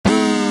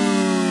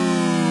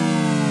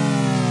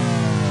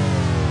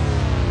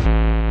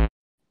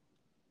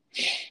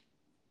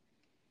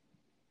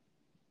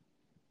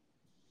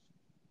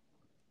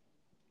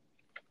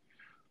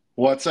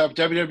What's up,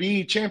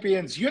 WWE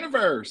Champions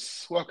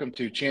Universe? Welcome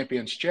to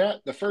Champions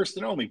Chat, the first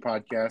and only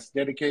podcast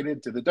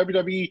dedicated to the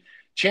WWE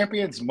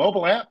Champions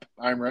mobile app.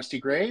 I'm Rusty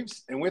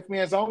Graves, and with me,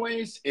 as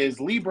always, is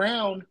Lee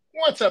Brown.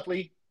 What's up,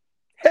 Lee?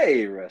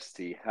 Hey,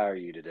 Rusty. How are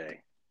you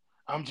today?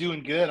 I'm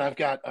doing good. I've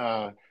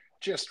got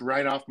just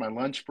right off my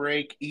lunch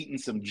break, eating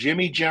some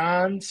Jimmy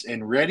John's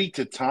and ready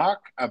to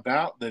talk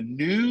about the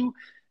new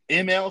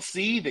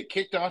MLC that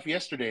kicked off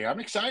yesterday. I'm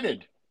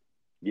excited.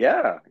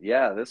 Yeah.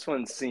 This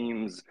one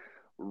seems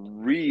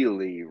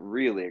really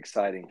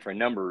exciting for a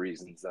number of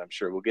reasons that I'm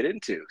sure we'll get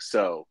into.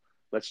 So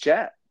let's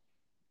chat.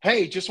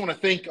 Hey, just want to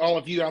thank all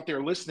of you out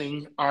there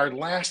listening. Our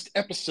last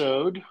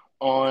episode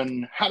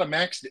on how to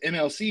max the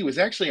MLC was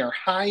actually our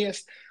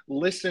highest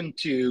listened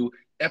to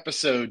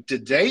episode to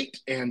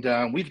date, and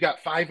we've got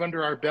 5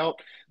 under our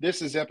belt.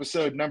 This is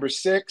episode number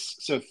 6.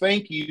 So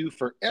thank you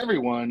for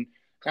everyone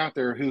out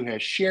there who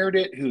has shared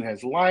it, who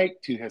has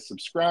liked, who has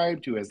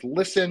subscribed, who has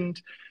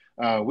listened.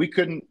 We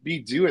couldn't be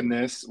doing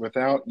this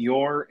without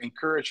your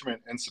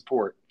encouragement and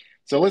support.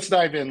 So let's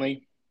dive in,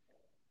 Lee.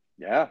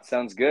 Yeah,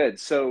 sounds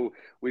good. So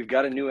we've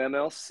got a new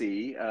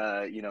MLC.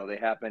 They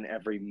happen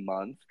every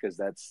month because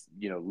that's,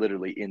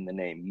 literally in the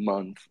name,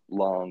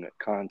 month-long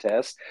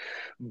contest.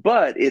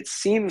 But it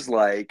seems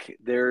like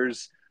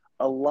there's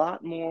a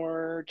lot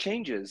more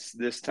changes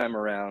this time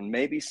around.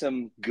 Maybe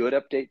some good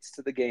updates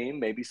to the game.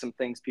 Maybe some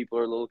things people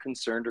are a little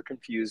concerned or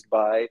confused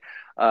by.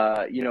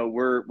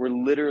 We're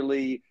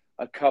literally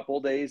a couple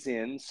days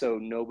in, so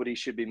nobody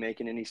should be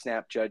making any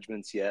snap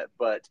judgments yet.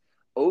 But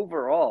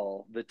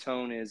overall, the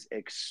tone is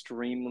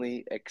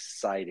extremely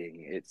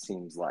exciting, it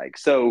seems like.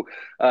 So,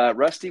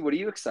 Rusty, what are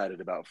you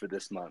excited about for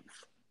this month?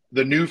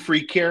 The new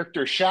free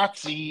character,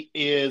 Shotzi,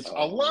 is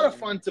a lot of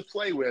fun to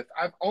play with.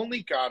 I've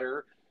only got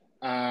her.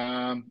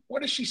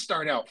 What does she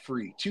start out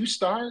free?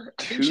 2-star?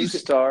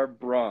 Two-star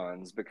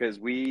bronze, because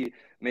we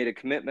made a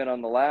commitment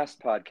on the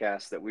last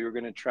podcast that we were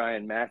going to try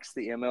and max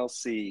the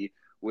MLC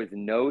with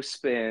no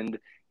spend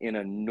in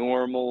a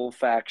normal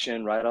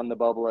faction right on the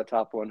bubble at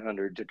top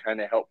 100 to kind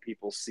of help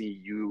people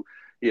see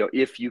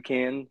if you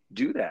can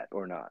do that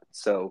or not.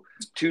 So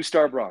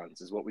 2-star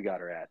bronze is what we got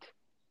her at.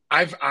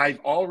 I've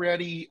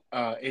already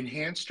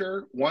enhanced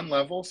her 1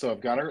 level, so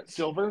I've got her at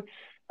silver.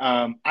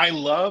 I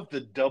love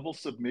the double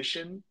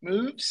submission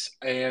moves,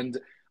 and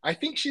I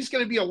think she's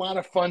going to be a lot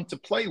of fun to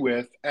play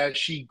with as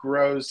she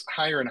grows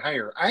higher and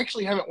higher. I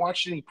actually haven't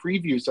watched any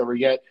previews of her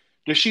yet.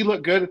 Does she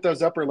look good at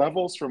those upper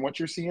levels from what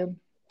you're seeing?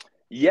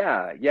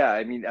 Yeah.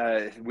 I mean,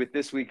 with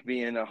this week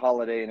being a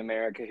holiday in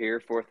America here,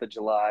 4th of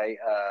July,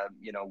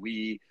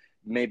 we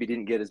maybe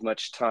didn't get as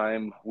much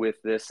time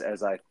with this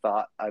as I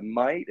thought I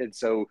might. And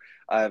so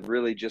I've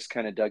really just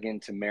kind of dug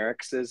into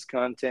Merrick's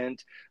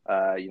content,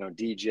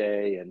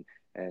 DJ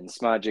and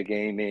Smaja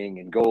Gaming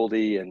and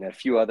Goldie and a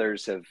few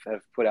others have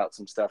put out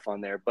some stuff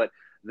on there. But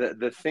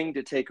the thing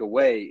to take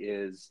away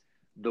is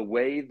the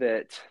way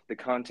that the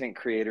content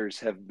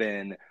creators have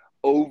been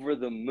over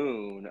the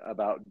moon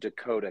about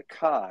Dakota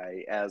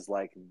Kai as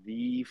like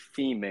the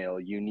female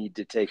you need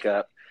to take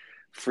up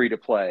free to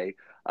play.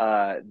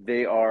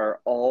 They are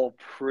all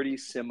pretty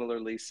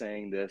similarly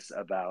saying this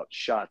about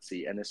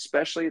Shotzi, and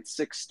especially at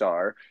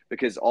 6-star,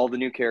 because all the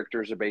new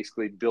characters are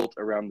basically built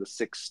around the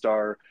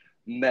 6-star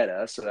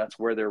meta. So that's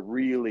where they're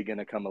really going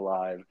to come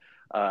alive.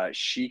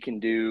 She can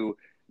do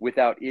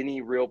without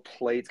any real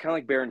play. It's kind of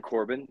like Baron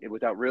Corbin,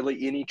 without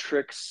really any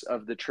tricks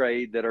of the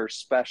trade that are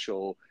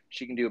special.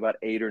 She can do about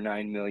 8 or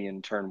 9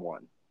 million turn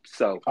 1.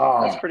 So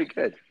that's pretty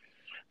good.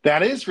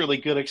 That is really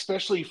good,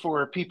 especially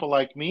for people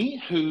like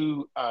me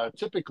who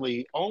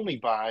typically only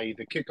buy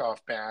the kickoff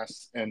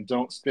pass and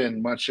don't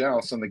spend much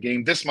else on the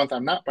game. This month,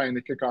 I'm not buying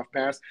the kickoff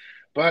pass,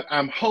 but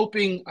I'm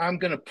hoping I'm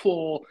going to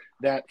pull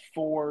that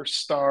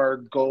 4-star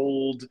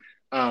gold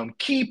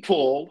key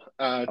pull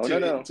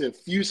to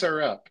fuse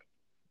her up.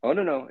 Oh,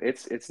 no.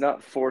 It's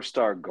not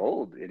 4-star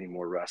gold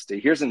anymore, Rusty.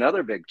 Here's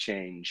another big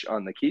change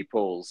on the key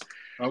pulls.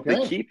 Okay.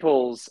 The key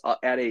pulls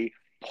at a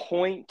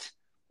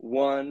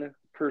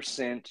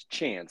 0.1%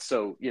 chance.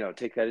 So,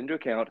 take that into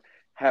account.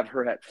 Have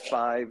her at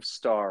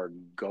 5-star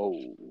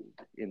gold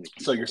in the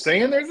key So pulls. You're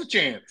saying there's a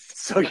chance.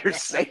 So you're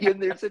saying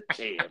there's a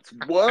chance.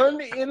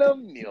 1 in a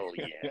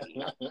million.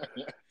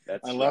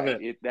 That's I love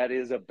right. it. That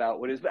is about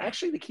what it is. But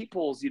actually, the key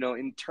pulls,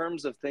 in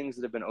terms of things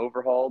that have been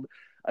overhauled,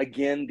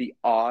 again, the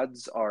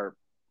odds are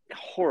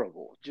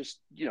horrible, just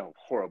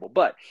horrible.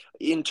 But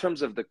in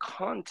terms of the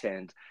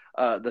content,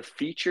 the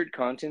featured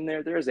content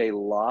there's a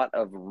lot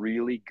of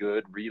really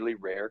good, really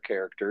rare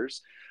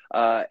characters.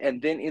 And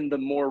then in the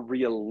more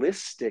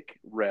realistic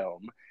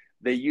realm,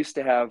 they used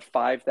to have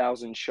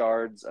 5,000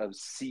 shards of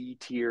C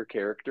tier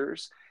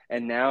characters.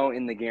 And now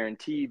in the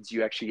guaranteeds,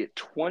 you actually get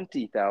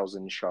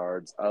 20,000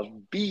 shards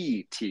of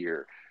B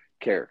tier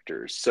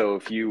characters. So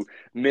if you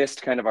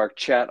missed kind of our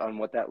chat on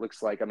what that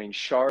looks like, I mean,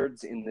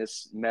 shards in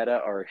this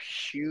meta are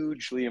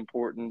hugely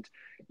important.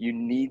 You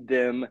need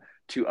them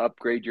to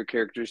upgrade your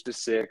characters to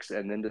 6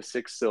 and then to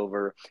 6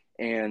 silver.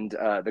 And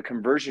the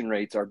conversion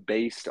rates are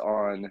based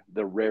on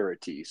the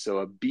rarity. So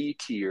a B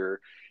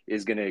tier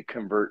is going to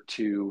convert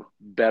to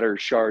better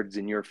shards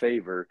in your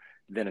favor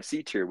than a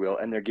C tier will,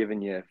 and they're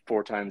giving you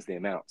 4 times the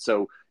amount.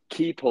 So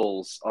key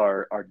pulls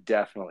are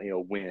definitely a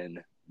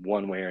win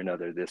one way or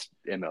another this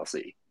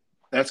MLC.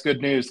 That's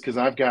good news because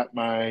I've got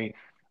my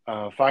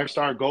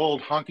 5-star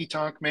gold honky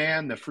tonk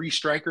man, the free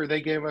striker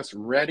they gave us,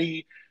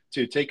 ready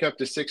to take up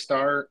to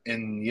 6-star,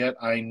 and yet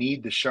I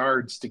need the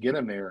shards to get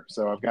him there.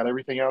 So I've got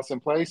everything else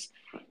in place,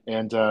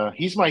 and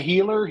he's my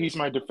healer. He's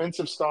my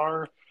defensive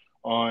star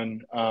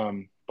on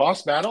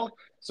boss battle.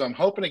 So I'm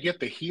hoping to get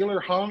the healer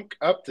honk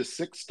up to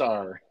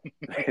 6-star.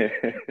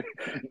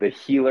 The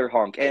healer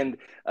honk. And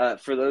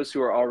for those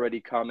who are already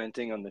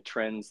commenting on the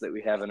trends that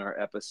we have in our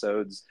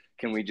episodes,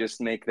 can we just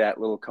make that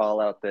little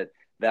call out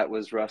that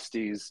was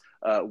Rusty's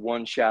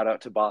one shout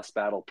out to boss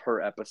battle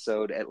per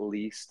episode at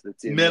least?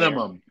 That's in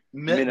minimum.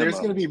 Minimum. There's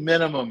going to be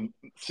minimum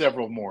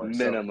several more.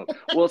 Minimum. So.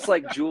 Well, it's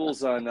like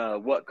Jules on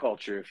What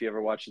Culture. If you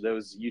ever watch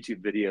those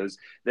YouTube videos,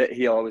 that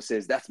he always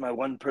says, that's my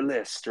one per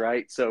list,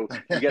 right? So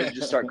you got to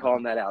just start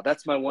calling that out.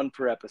 That's my one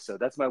per episode.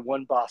 That's my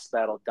one boss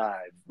battle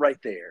dive right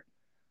there.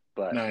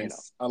 But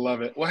nice. I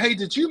love it. Well, hey,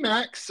 did you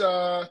max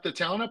the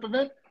Talent Up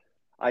event?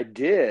 I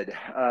did.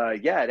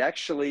 Yeah, it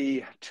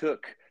actually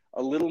took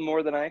a little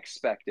more than I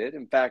expected.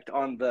 In fact,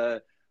 on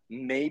the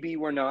maybe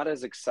we're not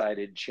as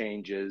excited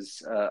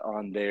changes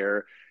on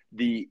there,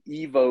 the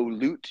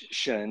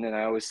evolution, and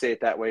I always say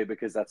it that way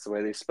because that's the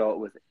way they spell it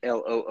with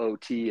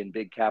LOOT in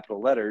big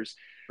capital letters,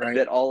 right,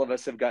 that all of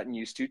us have gotten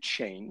used to,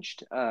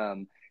 changed.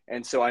 And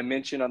so I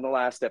mentioned on the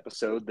last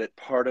episode that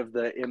part of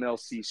the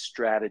MLC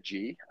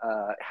strategy,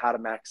 how to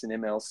max an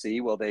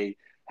MLC, well, they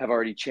have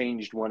already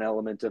changed one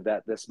element of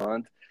that this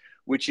month,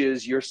 which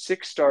is your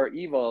 6-star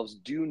evolves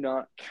do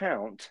not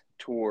count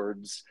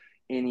towards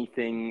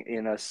anything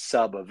in a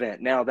sub event.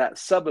 Now that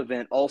sub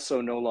event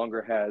also no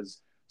longer has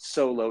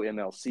solo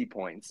MLC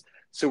points.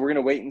 So we're going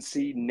to wait and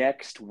see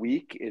next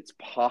week. It's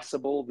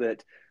possible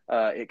that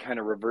it kind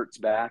of reverts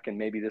back and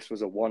maybe this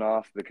was a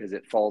one-off because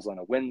it falls on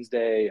a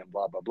Wednesday and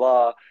blah, blah,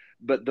 blah.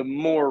 But the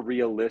more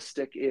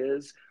realistic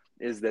is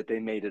that they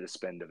made it a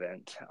spend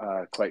event,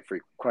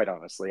 quite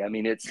honestly. I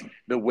mean, it's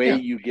the way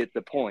you get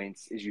the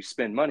points is you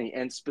spend money,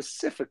 and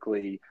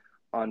specifically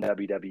on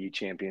WWE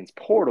Champions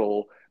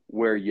Portal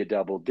where you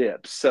double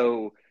dip.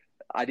 So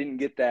I didn't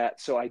get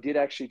that. So I did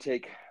actually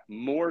take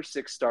more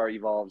 6-star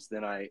evolves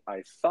than I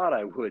thought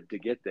I would to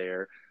get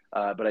there.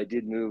 But I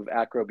did move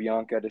Acro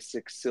Bianca to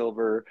 6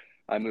 silver.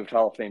 I moved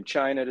Hall of Fame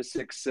China to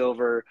 6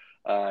 silver.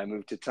 I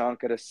moved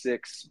Tatanka to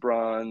 6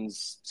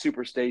 bronze,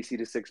 Super Stacy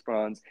to 6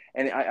 bronze.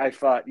 And I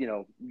thought,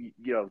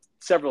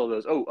 several of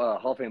those.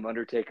 Hall of Fame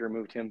Undertaker,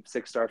 moved him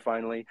 6-star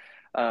finally.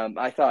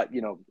 I thought,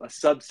 a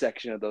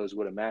subsection of those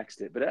would have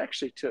maxed it, but it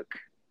actually took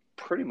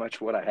pretty much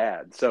what I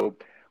had. So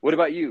what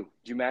about you?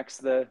 Did you max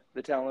the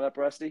Talent Up,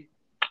 Rusty?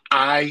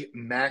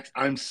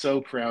 I'm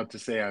so proud to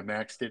say I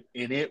maxed it,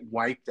 and it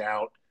wiped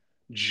out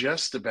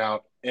just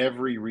about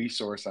every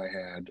resource I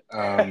had.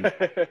 I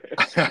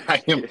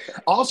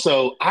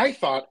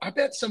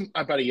bet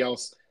somebody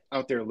else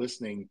out there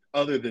listening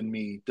other than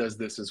me does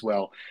this as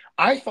well.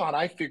 I thought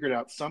I figured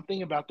out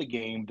something about the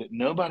game that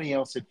nobody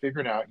else had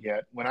figured out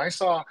yet. When I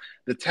saw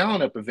the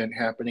Talent Up event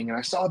happening and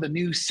I saw the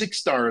new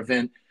 6-star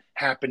event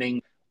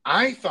happening,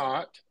 I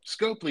thought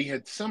Scopely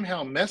had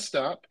somehow messed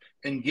up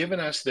and given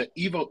us the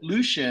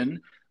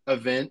Evolution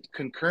event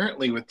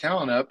concurrently with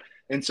Talent Up.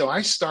 And so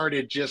I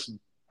started just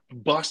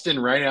busting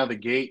right out of the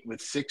gate with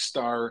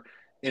 6-star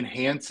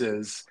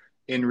enhances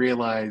and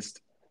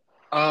realized,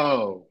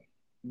 oh,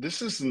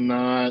 this is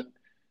not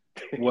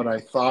what I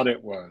thought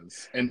it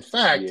was. In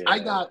fact, I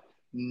got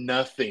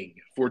nothing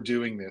for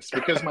doing this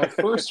because my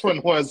first one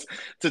was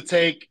to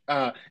take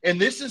and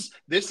this is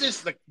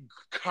the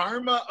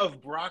karma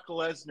of Brock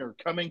Lesnar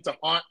coming to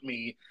haunt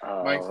me.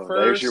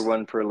 There's your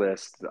one per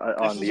list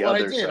on the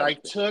other side. I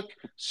took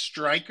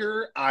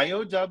Striker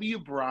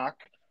IOW Brock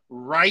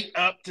right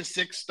up to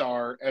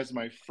 6-star as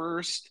my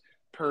first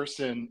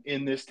person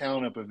in this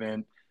Talent Up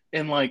event,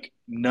 and like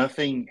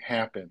nothing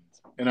happened.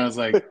 And I was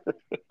like,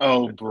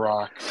 oh,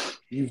 Brock,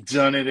 you've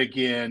done it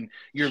again.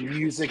 Your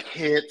music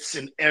hits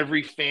and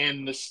every fan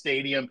in the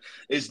stadium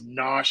is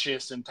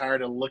nauseous and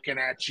tired of looking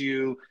at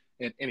you.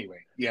 And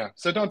anyway,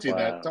 so don't do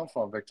that. Don't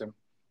fall victim.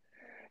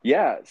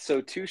 Yeah,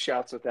 so 2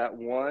 shouts with that.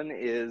 One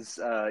is,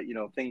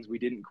 things we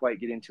didn't quite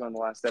get into on the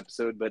last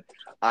episode, but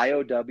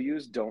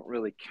IOWs don't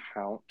really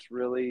count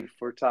really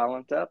for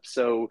Talent Up.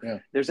 So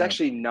there's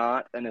actually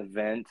not an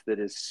event that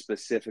is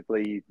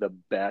specifically the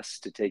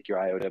best to take your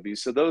IOWs.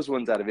 So those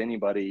ones out of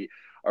anybody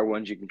are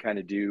ones you can kind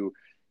of do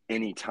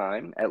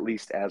anytime, at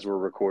least as we're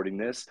recording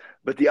this.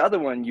 But the other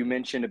one you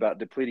mentioned about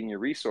depleting your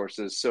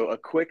resources. So a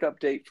quick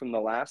update from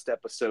the last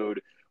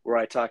episode where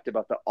I talked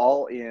about the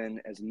all-in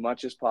as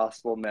much as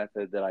possible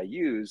method that I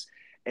use.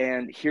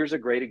 And here's a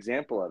great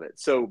example of it.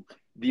 So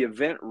the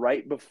event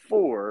right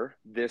before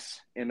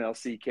this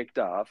MLC kicked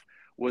off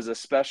was a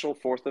special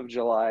 4th of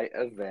July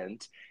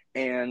event.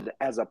 And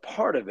as a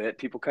part of it,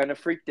 people kind of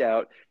freaked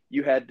out.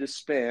 You had to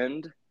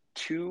spend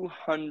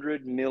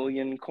 200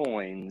 million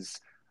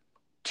coins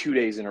 2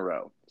 days in a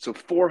row. So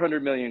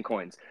 400 million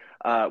coins.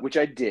 which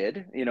I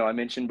did. You know, I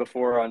mentioned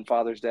before on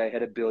Father's Day I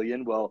had $1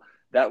 billion. Well,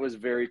 that was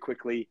very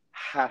quickly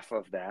half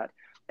of that.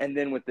 And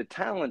then with the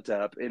talent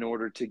up, in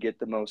order to get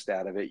the most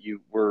out of it,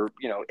 you were,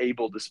 you know,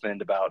 able to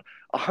spend about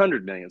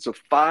 100 million. So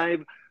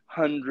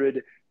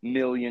 500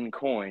 million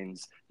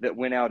coins that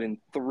went out in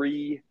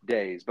 3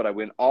 days. But I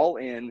went all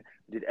in,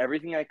 did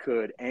everything I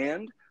could.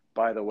 And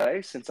by the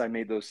way, since I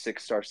made those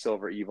 6-star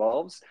silver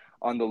evolves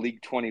on the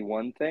League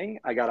 21 thing,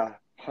 I got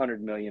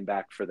 100 million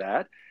back for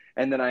that.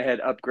 And then I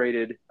had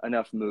upgraded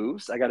enough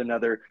moves. I got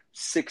another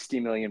 60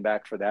 million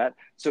back for that.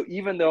 So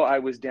even though I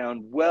was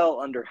down well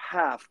under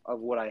half of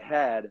what I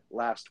had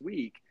last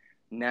week,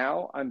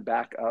 now I'm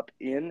back up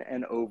in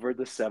and over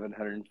the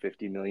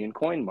 750 million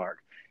coin mark.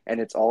 And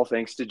it's all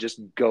thanks to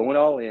just going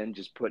all in,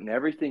 just putting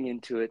everything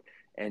into it,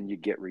 and you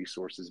get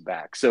resources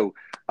back. So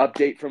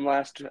update from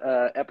last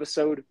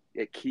episode,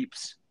 it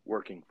keeps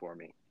working for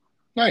me.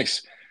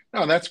 Nice.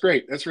 No, that's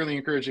great. That's really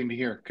encouraging to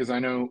hear because I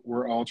know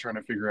we're all trying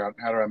to figure out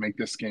how do I make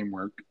this game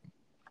work.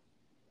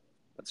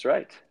 That's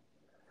right.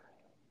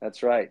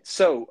 That's right.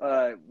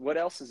 So what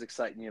else is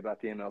exciting you about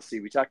the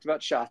MLC? We talked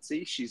about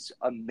Shotzi. She's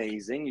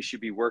amazing. You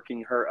should be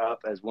working her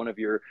up as one of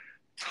your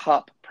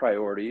top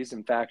priorities.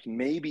 In fact,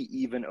 maybe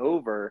even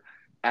over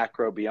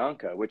Acro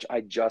Bianca, which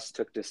I just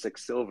took to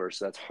 6 silver.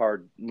 So that's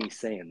hard me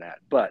saying that.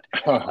 But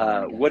Oh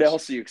my what gosh.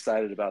 else are you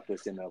excited about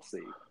this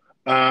MLC?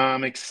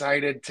 I'm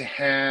excited to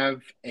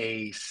have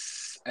a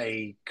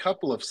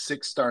couple of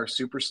 6-star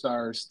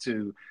superstars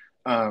to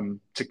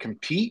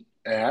compete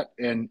at,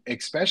 and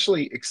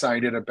especially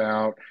excited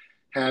about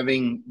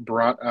having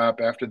brought up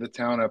after the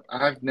town up.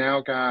 I've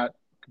now got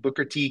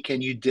Booker T.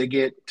 Can you dig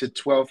it to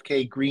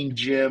 12K green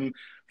gym,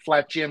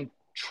 flat gym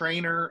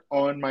trainer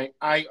on my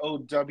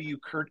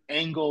IOW Kurt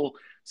Angle.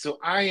 So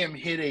I am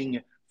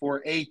hitting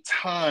for a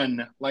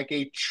ton like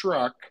a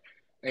truck,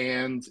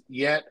 and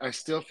yet I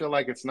still feel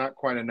like it's not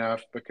quite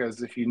enough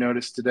because if you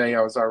notice today,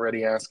 I was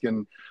already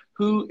asking,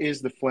 who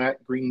is the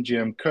flat green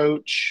gym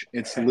coach?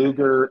 It's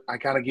Luger. I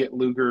got to get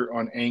Luger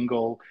on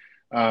angle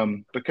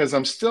because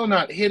I'm still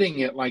not hitting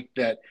it like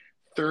that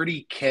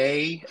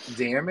 30K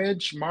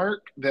damage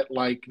mark that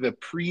like the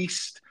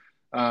Priest,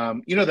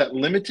 that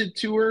limited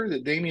tour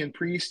that Damian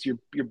Priest,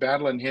 you're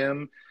battling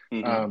him.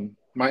 Mm-hmm.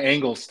 My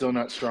angle's still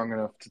not strong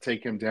enough to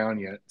take him down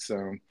yet. So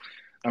I'm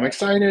Gotcha.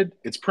 excited.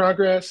 It's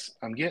progress.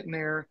 I'm getting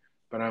there,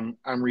 but I'm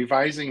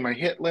revising my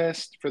hit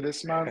list for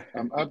this month.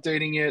 I'm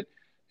updating it,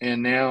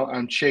 and now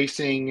I'm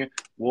chasing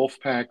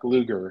Wolfpack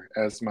Luger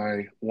as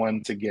my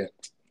one to get.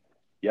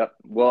 Yep.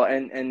 Well,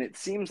 and it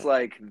seems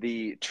like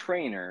the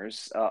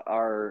trainers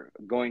are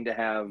going to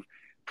have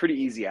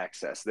pretty easy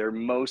access. They're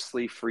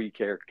mostly free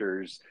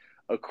characters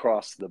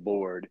across the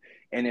board,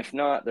 and if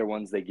not, they're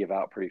ones they give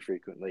out pretty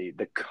frequently.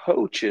 The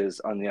coaches,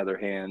 on the other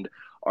hand,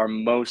 are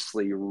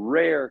mostly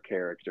rare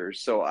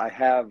characters. So I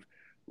have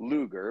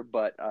Luger,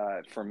 but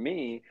for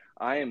me,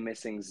 I am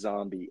missing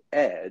Zombie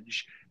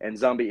Edge, and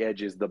Zombie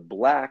Edge is the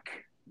black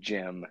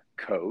gym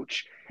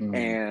coach, Hmm.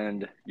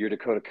 and your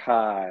Dakota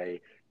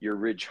Kai, your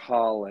Ridge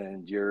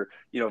Holland, your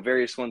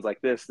various ones like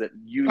this that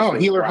use Oh,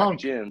 those Healer black Honk,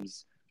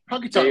 gyms.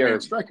 Honky They Tonk Man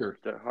are Striker,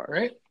 they're hard.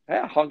 right?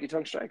 Yeah, honky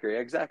tonk striker. Yeah,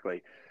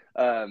 exactly.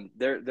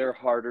 They're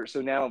harder.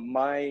 So now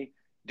my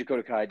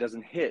Dakota Kai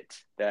doesn't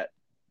hit that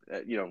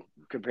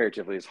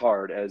comparatively as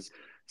hard as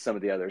some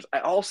of the others. I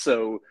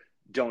also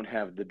don't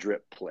have the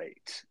drip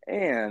plate,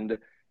 and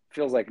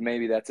feels like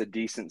maybe that's a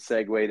decent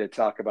segue to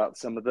talk about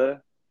some of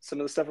the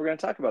stuff we're going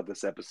to talk about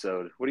this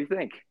episode. What do you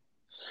think?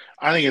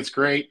 I think it's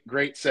great.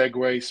 Great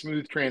segue.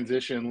 Smooth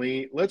transition,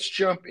 Lee. Let's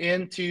jump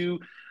into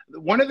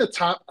one of the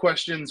top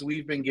questions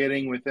we've been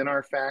getting within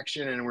our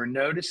faction, and we're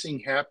noticing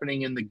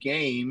happening in the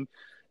game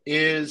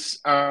is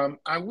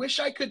I wish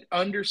I could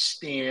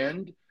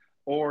understand,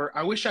 or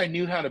I wish I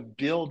knew how to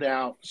build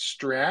out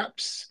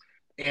straps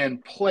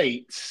and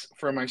plates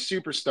for my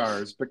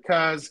superstars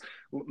because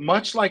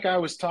much like I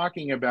was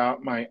talking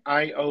about my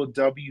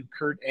IOW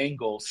Kurt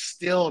Angle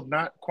still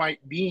not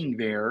quite being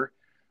there,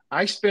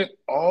 I spent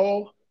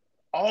all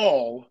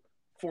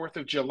 4th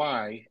of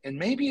July, and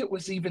maybe it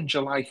was even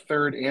July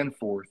 3rd and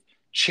 4th, Yep.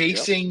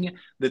 chasing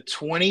the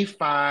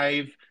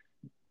 25%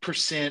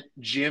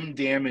 gym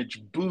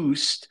damage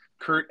boost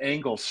Kurt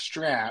Angle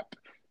strap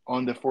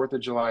on the 4th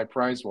of July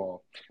prize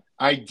wall.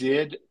 I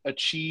did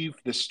achieve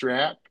the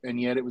strap,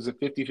 and yet it was a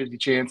 50-50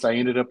 chance I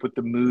ended up with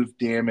the move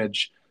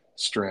damage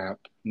strap,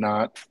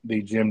 not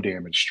the gym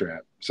damage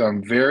strap. So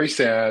I'm very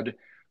sad,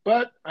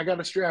 but I got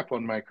a strap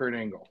on my Kurt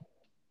Angle.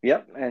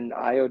 Yep, and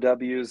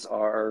IOWs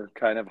are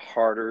kind of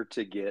harder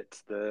to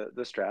get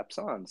the straps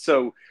on.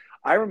 So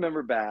I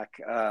remember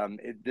back,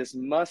 this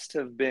must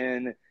have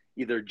been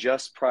either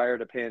just prior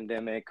to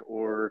pandemic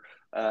or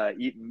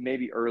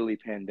maybe early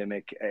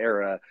pandemic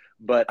era.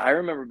 But I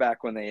remember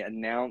back when they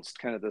announced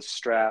kind of the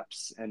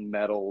straps and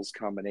metals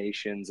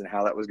combinations and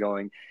how that was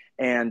going.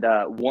 And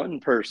one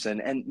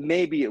person, and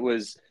maybe it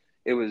was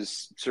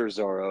Sir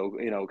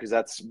Zorro, because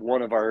that's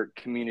one of our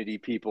community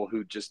people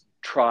who just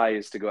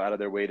tries to go out of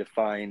their way to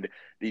find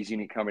these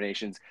unique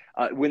combinations.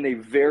 When they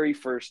very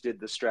first did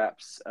the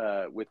straps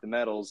with the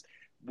metals,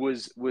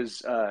 was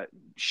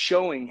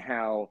showing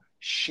how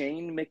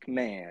Shane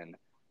McMahon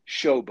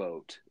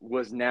Showboat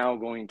was now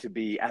going to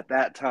be, at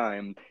that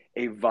time,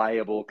 a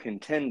viable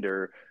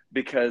contender,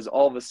 because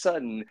all of a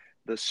sudden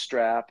the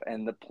strap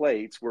and the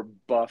plates were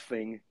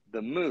buffing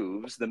the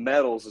moves. The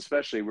metals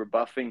especially were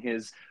buffing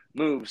his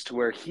moves to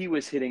where he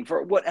was hitting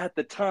for what at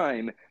the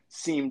time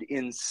seemed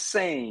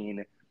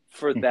insane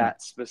for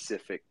that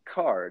specific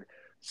card.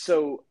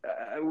 So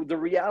the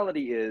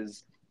reality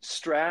is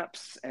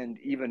straps, and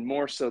even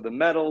more so the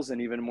metals,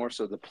 and even more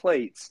so the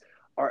plates,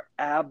 are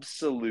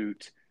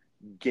absolute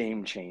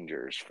game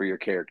changers for your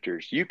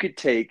characters. You could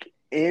take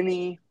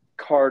any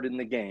card in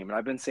the game, and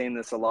I've been saying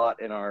this a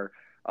lot in our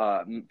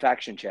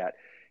faction chat.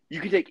 You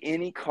could take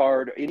any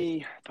card,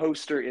 any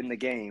poster in the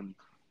game,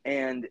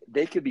 and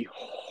they could be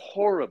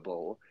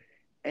horrible,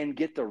 and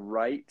get the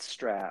right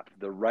strap,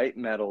 the right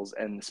metals,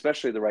 and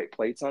especially the right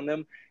plates on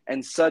them,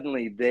 and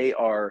suddenly they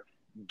are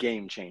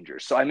game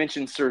changers. So I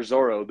mentioned Sir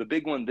Zorro, the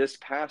big one this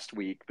past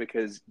week,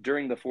 because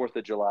during the 4th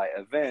of July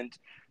event,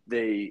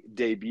 they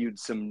debuted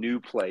some new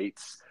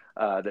plates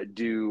that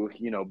do,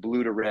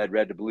 blue to red,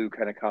 red to blue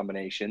kind of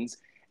combinations.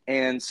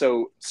 And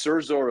so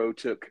Sir Zorro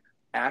took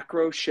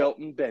Acro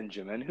Shelton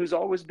Benjamin, who's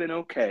always been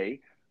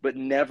okay, but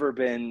never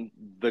been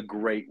the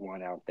great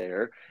one out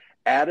there,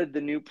 added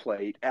the new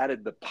plate,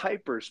 added the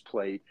Piper's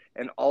plate,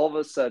 and all of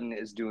a sudden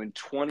is doing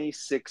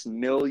 26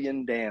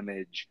 million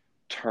damage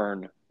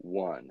turn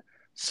 1.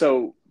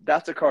 So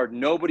that's a card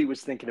nobody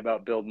was thinking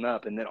about building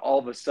up. And then all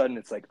of a sudden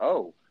it's like,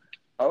 oh,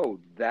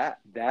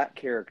 that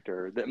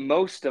character that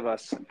most of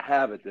us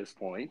have at this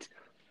point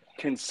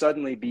can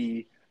suddenly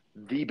be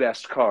the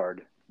best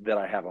card that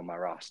I have on my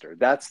roster.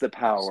 That's the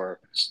power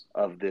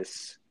of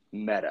this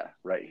meta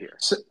right here.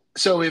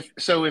 So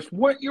if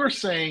what you're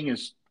saying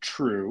is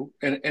true,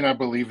 and I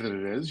believe that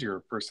it is, you're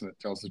a person that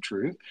tells the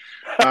truth.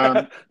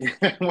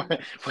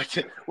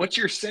 What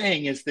you're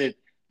saying is that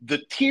the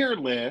tier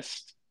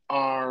list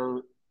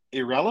are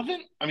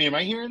irrelevant. I mean, am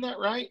I hearing that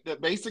right?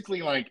 That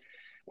basically, like,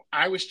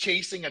 I was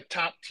chasing a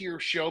top tier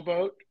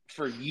Showboat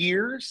for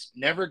years,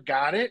 never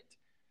got it.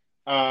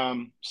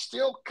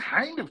 Still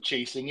kind of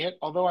chasing it,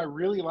 although I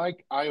really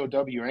like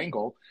IOW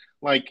Angle.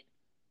 Like,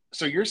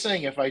 so you're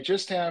saying if I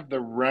just have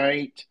the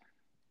right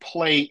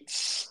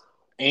plates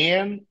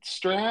and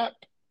strap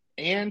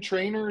and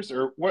trainers,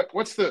 or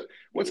what's kind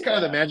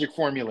of the magic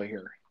formula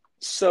here?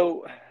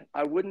 So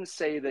I wouldn't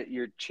say that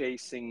you're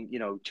chasing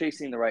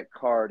the right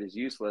card is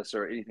useless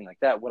or anything like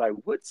that. What I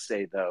would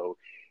say, though,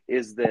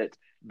 is that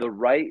the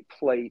right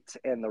plate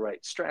and the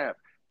right strap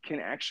can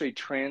actually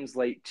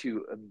translate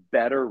to a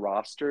better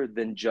roster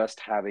than just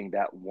having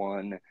that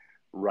one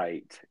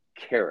right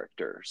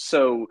character.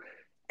 So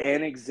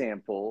an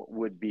example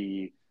would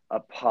be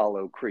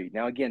Apollo Creed.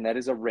 Now, again, that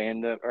is a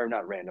random, or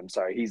not random,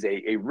 sorry. He's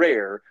a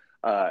rare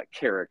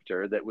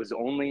character that was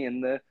only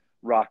in the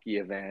Rocky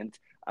event.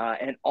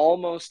 And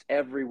almost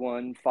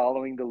everyone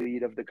following the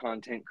lead of the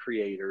content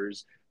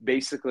creators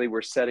basically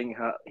were setting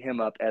him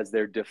up as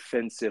their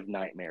defensive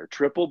nightmare.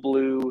 Triple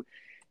blue.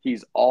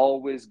 He's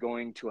always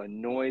going to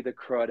annoy the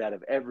crud out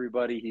of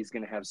everybody. He's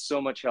going to have so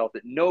much health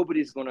that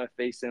nobody's going to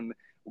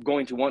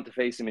want to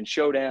face him in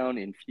showdown,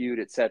 in feud,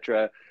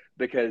 etc.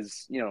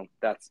 Because,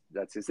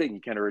 that's his thing. He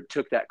kind of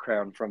took that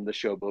crown from the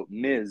Showboat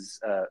Miz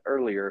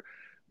earlier,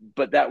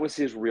 but that was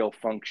his real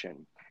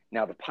function.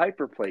 Now the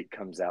Piper plate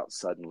comes out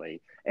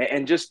suddenly,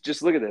 and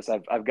just look at this.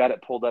 I've got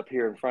it pulled up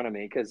here in front of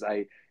me because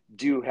I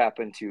do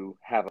happen to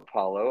have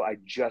Apollo. I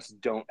just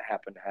don't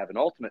happen to have an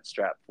ultimate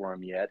strap for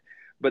him yet.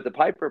 But the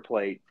Piper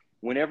plate,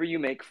 whenever you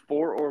make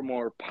 4 or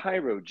more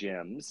pyro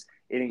gems,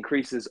 it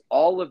increases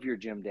all of your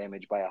gem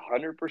damage by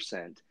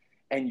 100%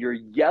 and your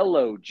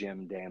yellow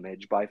gem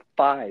damage by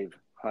 500%.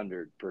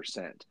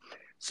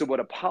 So what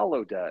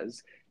Apollo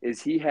does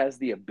is he has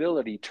the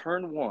ability,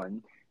 turn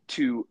 1,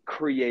 to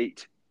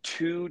create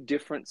 2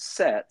 different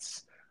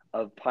sets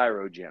of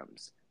pyro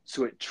gems.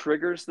 So it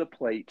triggers the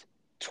plate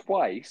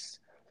twice,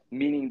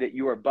 meaning that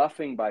you are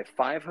buffing by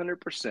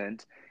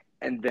 500%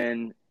 and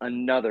then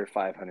another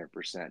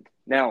 500%.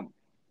 Now,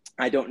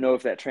 I don't know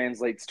if that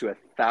translates to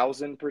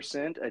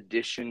 1,000%.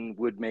 Addition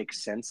would make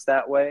sense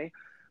that way,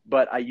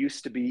 but I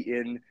used to be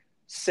in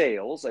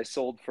sales. I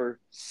sold for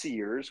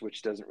Sears,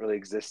 which doesn't really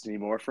exist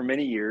anymore, for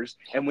many years.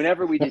 And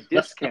whenever we did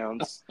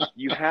discounts,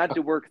 you had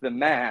to work the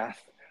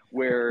math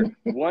where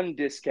one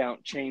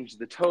discount changed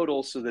the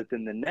total so that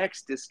then the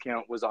next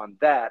discount was on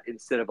that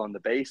instead of on the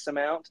base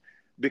amount,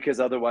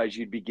 because otherwise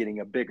you'd be getting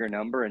a bigger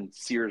number, and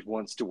Sears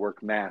wants to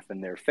work math in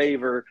their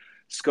favor.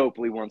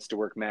 Scopely wants to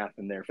work math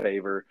in their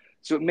favor.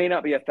 So it may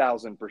not be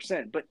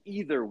 1,000%, but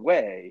either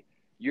way,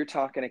 you're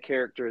talking a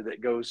character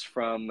that goes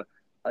from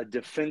a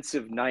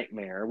defensive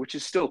nightmare, which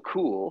is still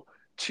cool,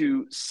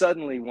 to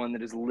suddenly one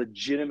that is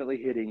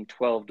legitimately hitting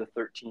 12 to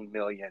 13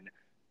 million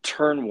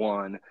turn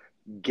 1,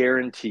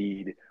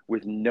 guaranteed,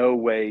 with no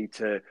way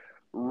to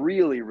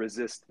really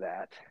resist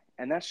that.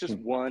 And that's just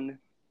one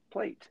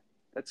plate.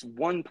 That's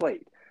one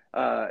plate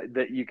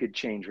that you could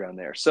change around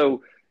there.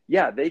 So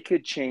yeah, they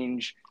could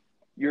change,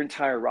 your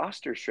entire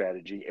roster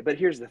strategy. But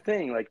here's the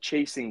thing, like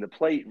chasing the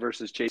plate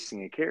versus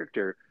chasing a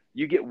character,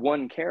 you get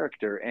one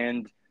character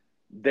and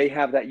they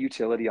have that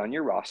utility on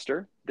your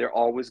roster. They're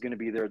always going to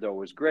be there. They're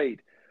always great.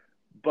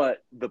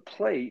 But the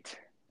plate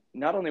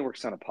not only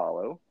works on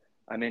Apollo.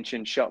 I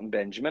mentioned Shelton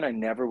Benjamin. I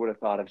never would have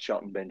thought of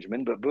Shelton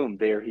Benjamin, but boom,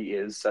 there he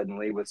is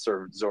suddenly with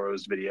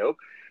Zorro's video.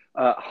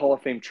 Hall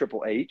of Fame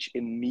Triple H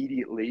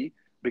immediately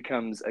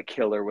becomes a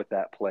killer with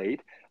that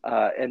plate.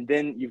 And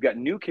then you've got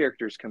new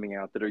characters coming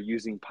out that are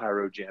using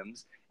pyro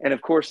gems. And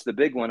of course, the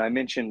big one I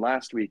mentioned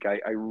last week,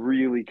 I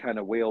really kind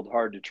of wailed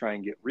hard to try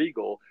and get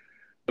Regal.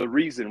 The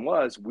reason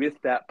was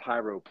with that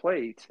pyro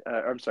plate,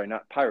 I'm sorry,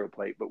 not pyro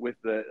plate, but with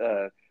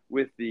the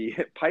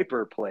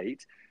Piper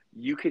plate,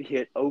 you could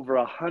hit over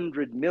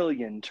 100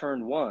 million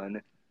turn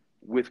one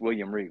with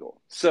William Regal.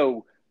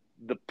 So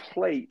the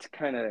plate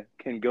kind of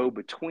can go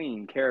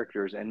between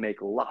characters and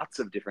make lots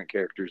of different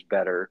characters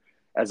better,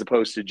 as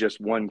opposed to just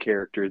one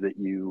character that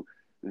you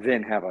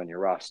then have on your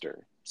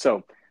roster. So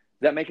is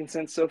that making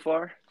sense so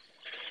far?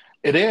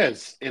 It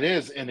is. It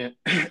is. And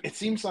it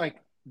seems like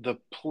the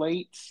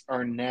plates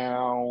are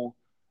now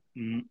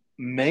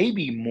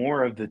maybe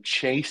more of the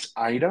chase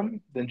item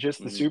than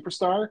just the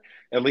superstar,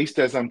 at least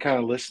as I'm kind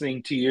of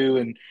listening to you.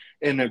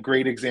 And a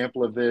great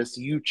example of this,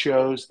 you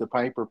chose the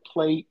Piper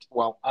plate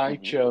while I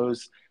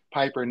chose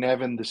Piper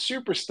Nevin, the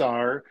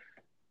superstar.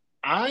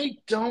 I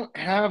don't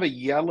have a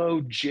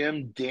yellow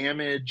gem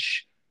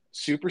damage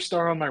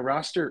superstar on my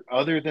roster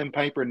other than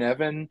Piper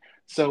Nevin.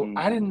 So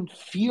I didn't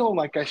feel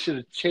like I should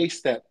have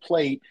chased that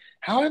plate.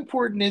 How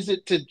important is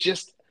it to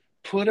just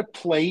put a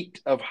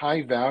plate of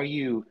high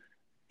value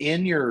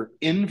in your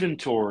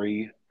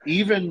inventory,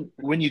 even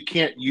when you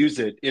can't use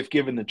it, if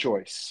given the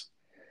choice?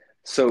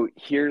 So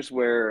here's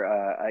where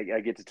I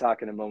get to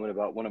talk in a moment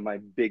about one of my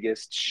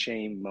biggest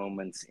shame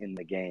moments in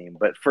the game.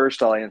 But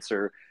first, I'll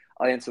answer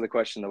the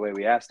question the way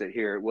we asked it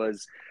here. It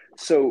was,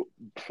 so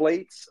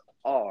plates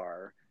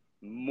are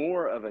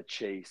more of a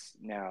chase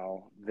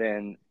now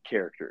than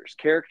characters.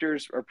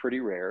 Characters are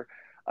pretty rare,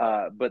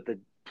 but the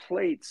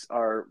plates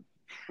are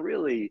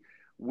really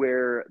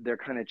where they're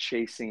kind of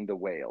chasing the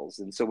whales.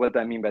 And so what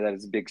I mean by that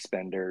is big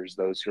spenders,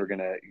 those who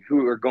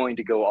are going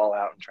to go all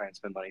out and try and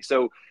spend money.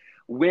 So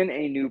when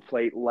a new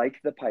plate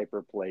like the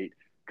Piper plate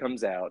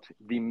comes out,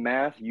 the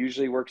math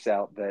usually works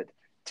out that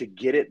to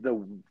get it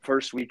the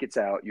first week it's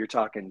out, you're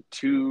talking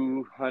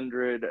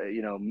 200,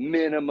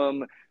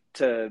 minimum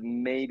to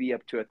maybe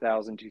up to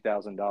 $1,000,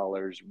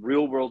 $2,000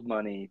 real world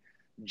money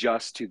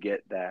just to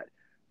get that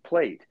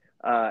plate.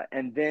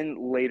 And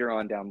then later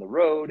on down the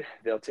road,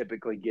 they'll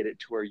typically get it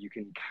to where you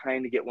can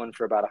kind of get one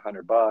for about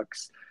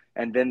 $100,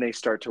 and then they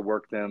start to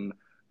work them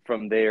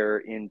from there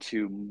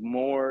into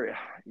more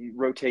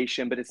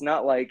rotation. But it's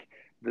not like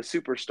the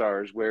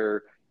superstars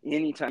where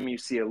anytime you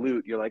see a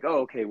loot, you're like, oh,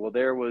 okay, well,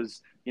 there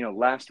was,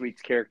 last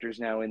week's characters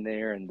now in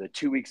there and the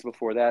 2 weeks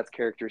before that's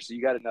characters. So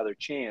you got another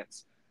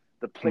chance.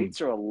 The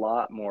plates are a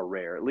lot more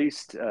rare, at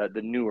least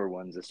the newer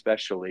ones,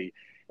 especially.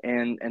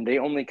 And they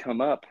only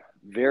come up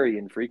very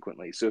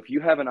infrequently. So if you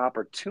have an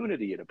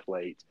opportunity at a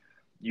plate,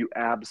 you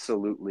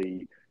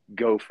absolutely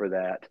go for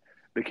that,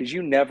 because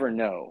you never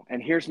know.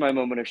 And here's my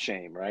moment of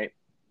shame, right?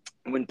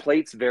 When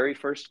plates very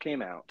first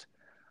came out,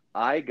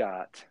 I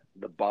got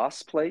the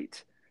Boss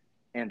plate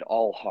and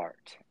All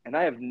Heart. And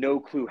I have no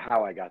clue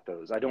how I got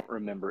those. I don't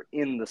remember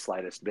in the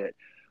slightest bit.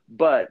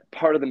 But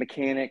part of the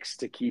mechanics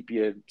to keep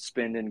you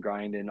spending,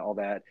 grinding, all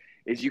that,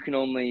 is you can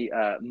only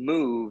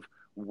move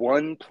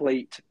one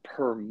plate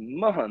per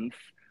month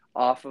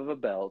off of a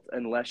belt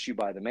unless you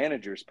buy the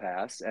manager's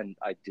pass. And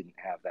I didn't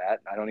have that.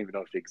 I don't even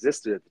know if it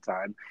existed at the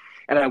time.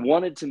 And I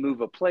wanted to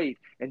move a plate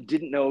and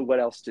didn't know what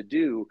else to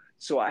do.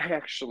 So I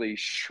actually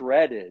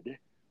shredded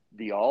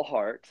the All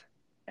Heart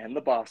and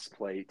the Boss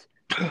plate.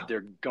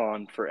 They're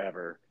gone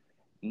forever.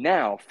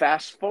 Now,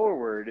 fast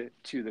forward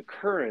to the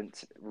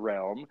current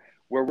realm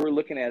where we're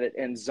looking at it,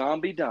 and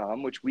Zombie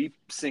Dom, which we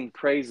sing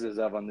praises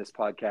of on this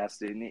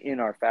podcast in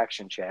our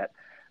faction chat,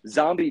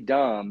 Zombie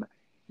Dom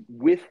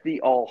with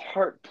the All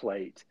Heart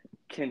plate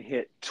can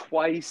hit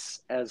twice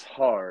as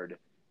hard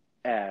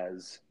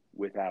as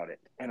without it.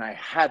 And I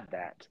had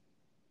that,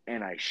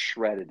 and I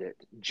shredded it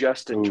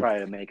just to try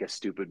to make a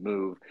stupid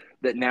move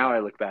that now I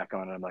look back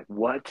on and I'm like,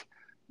 what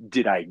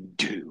did I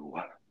do?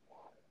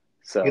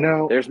 So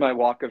there's my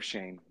walk of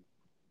shame.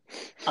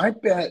 I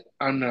bet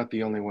I'm not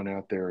the only one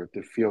out there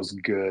that feels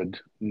good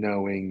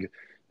knowing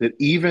that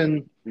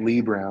even Lee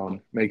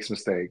Brown makes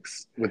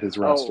mistakes with his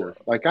roster.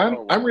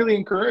 I'm really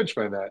encouraged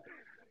by that.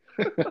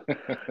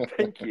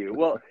 Thank you.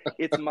 Well,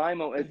 it's my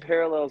moment. It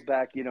parallels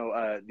back,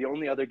 the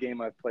only other game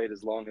I've played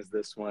as long as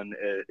this one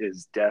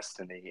is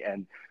Destiny.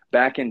 And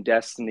back in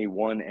Destiny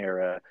 1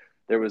 era,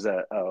 there was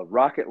a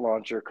rocket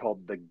launcher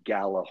called the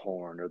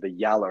Galahorn or the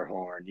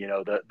Yallarhorn,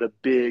 the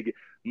big,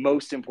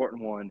 most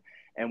important one.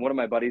 And one of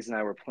my buddies and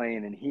I were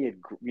playing, and he had,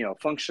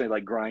 functionally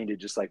like grinded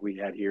just like we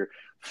had here,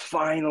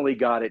 finally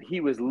got it.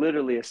 He was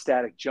literally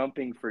ecstatic,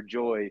 jumping for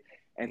joy.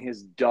 And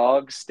his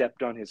dog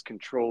stepped on his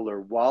controller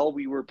while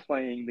we were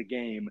playing the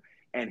game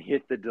and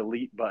hit the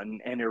delete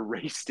button and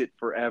erased it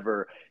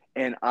forever.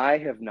 And I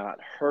have not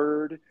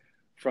heard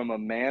from a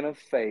man of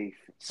faith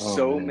Oh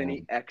so many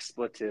man.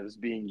 expletives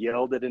being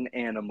yelled at an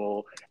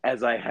animal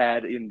as I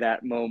had in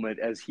that moment,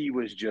 as he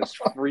was just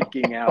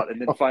freaking out,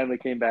 and then finally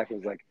came back and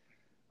was like,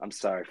 I'm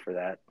sorry for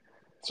that.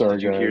 Sorry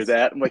Did you hear guys.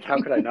 that? I'm like,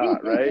 how could I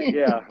not? Right?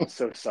 Yeah, I'm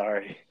so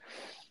sorry.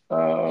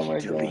 Oh He my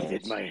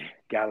deleted gosh. my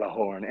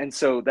Galahorn. And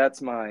so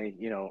that's my,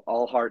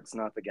 all hearts,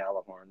 not the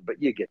Galahorn,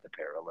 but you get the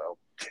parallel.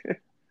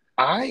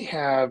 I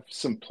have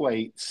some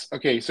plates.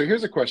 Okay, so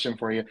here's a question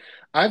for you.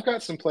 I've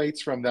got some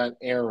plates from that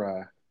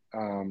era.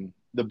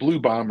 The Blue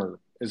Bomber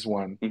is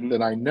one Mm-hmm.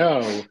 that I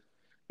know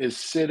is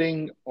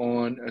sitting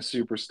on a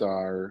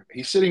superstar.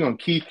 He's sitting on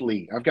Keith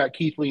Lee. I've got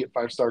Keith Lee at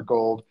 5-star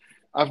gold.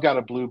 I've got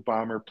a Blue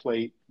Bomber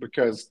plate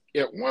because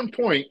at one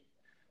point,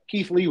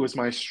 Keith Lee was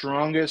my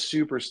strongest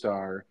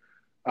superstar.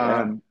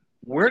 Yeah.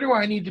 Where do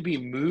I need to be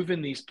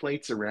moving these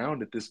plates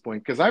around at this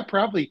point? Because I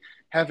probably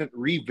haven't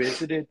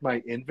revisited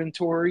my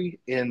inventory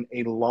in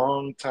a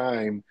long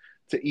time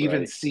to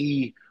even Right.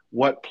 see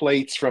what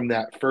plates from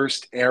that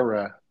first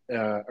era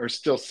are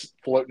still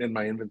floating in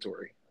my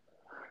inventory.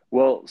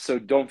 Well, so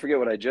don't forget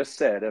what I just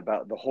said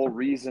about the whole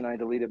reason I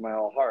deleted my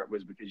All Heart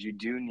was because you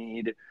do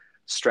need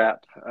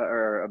strap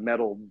or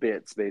metal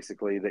bits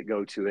basically that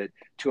go to it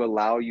to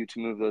allow you to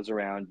move those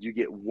around. You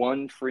get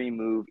one free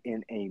move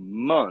in a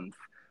month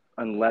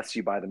unless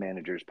you buy the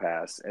manager's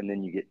pass, and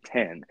then you get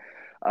 10.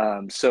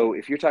 So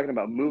if you're talking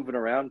about moving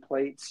around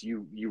plates,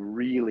 you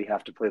really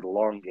have to play the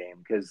long game,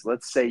 because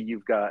let's say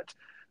you've got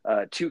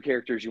two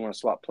characters you want to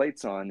swap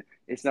plates on.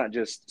 It's not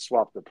just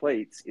swap the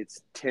plates,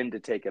 it's 10 to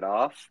take it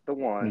off the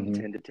one, Hmm.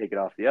 10 to take it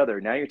off the other.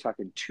 Now you're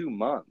talking 2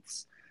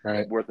 months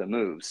Right. worth of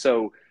moves.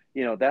 So,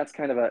 that's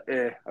kind of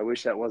I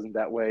wish that wasn't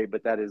that way,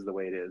 but that is the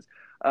way it is.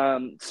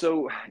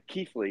 So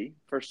Keith Lee,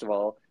 first of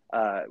all,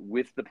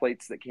 with the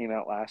plates that came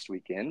out last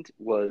weekend,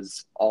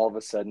 was all of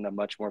a sudden a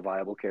much more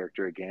viable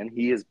character again.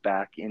 He is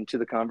back into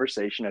the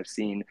conversation. I've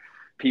seen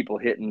people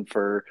hitting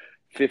for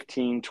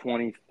 15,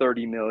 20,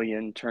 30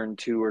 million turn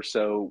two or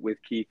so with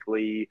Keith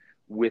Lee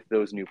with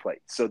those new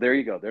plates. So there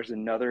you go. There's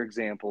another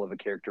example of a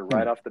character Hmm.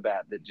 right off the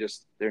bat that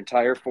just their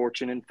entire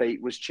fortune and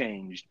fate was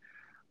changed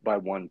by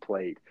one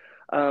plate.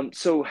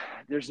 So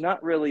there's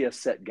not really a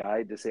set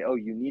guide to say, oh,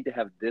 you need to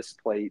have this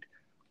plate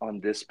on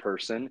this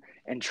person.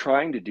 And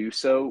trying to do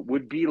so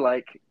would be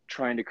like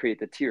trying to create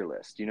the tier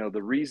list.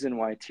 The reason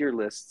why tier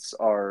lists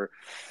are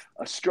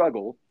a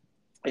struggle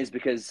is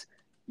because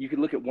you could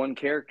look at one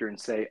character and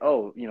say,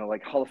 oh,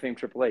 like Hall of Fame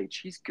Triple H,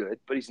 he's good,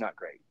 but he's not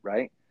great,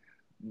 right?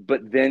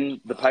 But then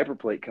the Piper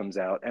plate comes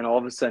out, and all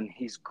of a sudden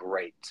he's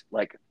great,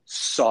 like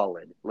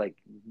solid, like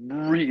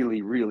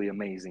really, really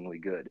amazingly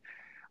good.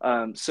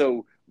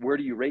 So where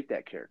do you rate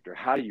that character?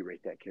 How do you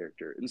rate that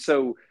character? And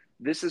so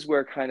this is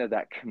where kind of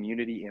that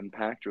community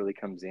impact really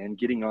comes in,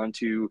 getting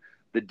onto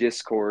the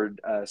Discord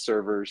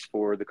servers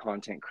for the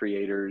content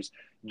creators,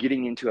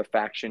 getting into a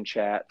faction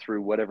chat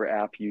through whatever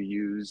app you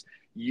use,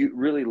 you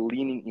really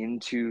leaning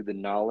into the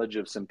knowledge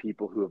of some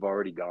people who have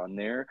already gone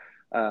there,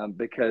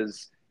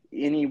 because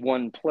any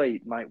one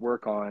plate might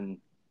work on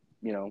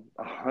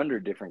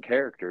 100 different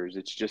characters.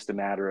 It's just a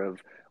matter of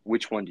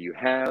which one do you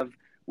have,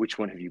 which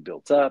one have you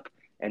built up,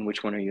 and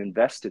which one are you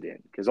invested in,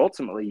 because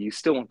ultimately you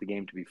still want the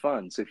game to be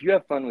fun. So if you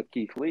have fun with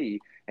Keith Lee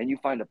and you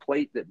find a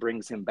plate that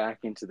brings him back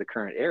into the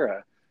current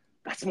era,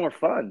 that's more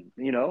fun.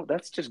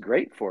 That's just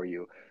great for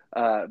you.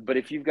 But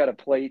if you've got a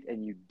plate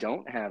and you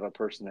don't have a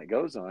person that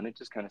goes on, it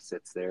just kind of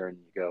sits there and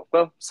you go,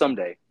 well,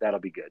 someday that'll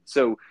be good.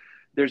 So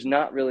there's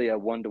not really a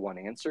one-to-one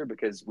answer,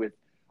 because with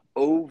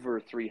over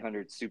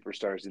 300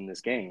 superstars in this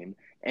game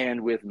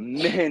and with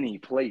many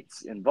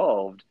plates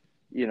involved,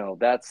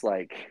 that's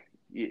like,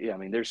 I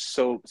mean, there's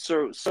so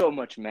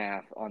much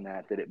math on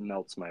that it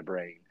melts my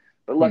brain.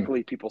 But Hmm.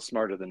 luckily, people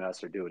smarter than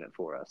us are doing it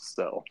for us.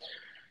 So,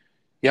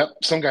 Yep,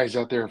 some guys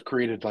out there have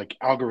created like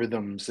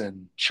algorithms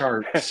and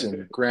charts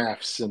and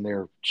graphs, and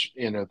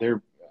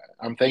they're.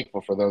 I'm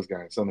thankful for those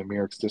guys on the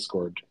Merrick's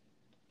Discord.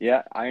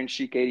 yeah, Iron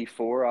Sheik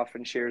 84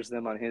 often shares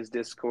them on his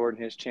Discord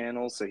and his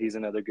channel. So he's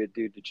another good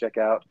dude to check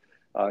out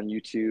on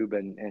YouTube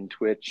and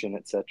Twitch and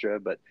etc.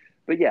 But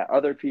yeah,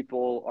 other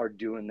people are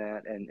doing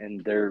that,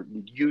 and they're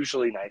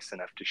usually nice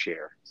enough to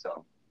share.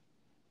 So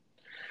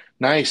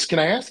Nice. Can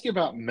I ask you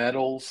about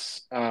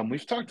metals?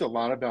 We've talked a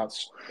lot about.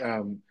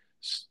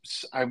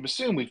 I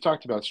assume we've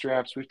talked about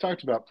straps. We've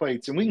talked about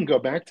plates, and we can go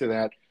back to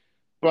that.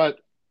 But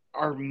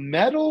are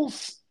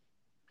metals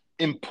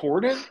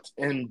important?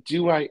 And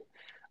do I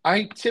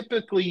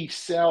typically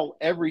sell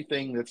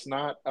everything that's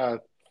not a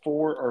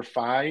 4 or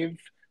 5 right,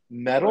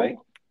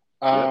 metal.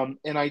 yep,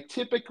 And I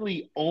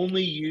typically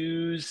only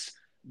use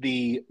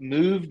the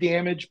move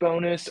damage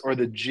bonus or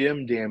the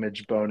gym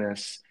damage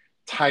bonus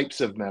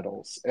types of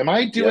metals. Am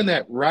I doing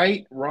yep. that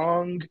right,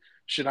 wrong?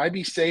 Should I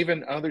be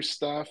saving other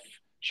stuff?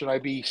 Should I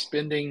be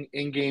spending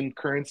in-game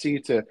currency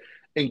to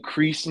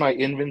increase my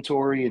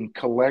inventory and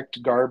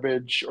collect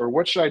garbage? Or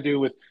what should I do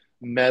with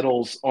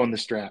metals on the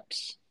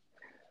straps?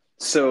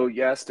 So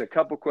you asked a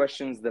couple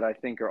questions that I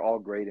think are all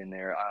great in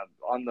there.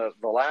 On the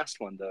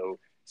last one though,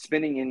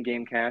 spending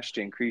in-game cash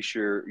to increase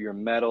your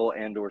medal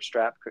and or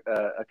strap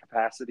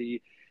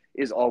capacity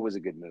is always a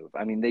good move.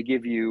 I mean, they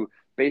give you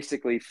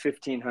basically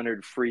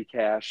 1,500 free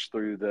cash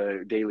through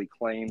the daily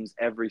claims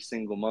every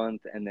single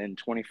month, and then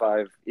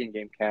 25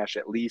 in-game cash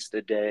at least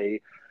a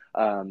day.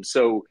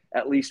 So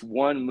at least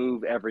one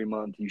move every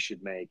month you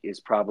should make is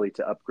probably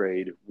to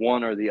upgrade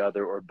one or the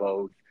other or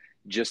both,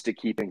 just to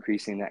keep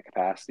increasing that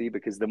capacity,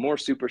 because the more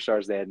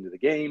superstars they add into the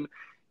game,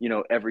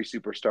 every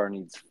superstar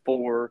needs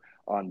 4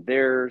 on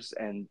theirs.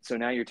 And so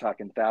now you're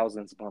talking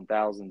thousands upon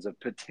thousands of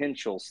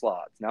potential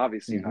slots. Now,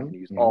 obviously, you're not going to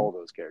use all of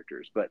those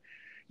characters, but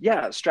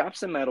yeah,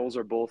 straps and medals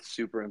are both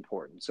super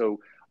important. So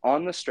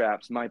on the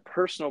straps, my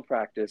personal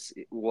practice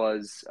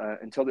was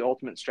until the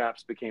ultimate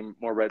straps became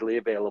more readily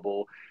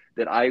available,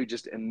 that I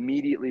just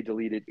immediately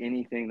deleted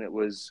anything that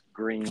was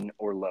green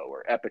or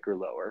lower, epic or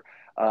lower.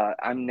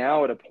 I'm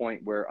now at a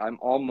point where I'm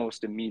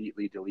almost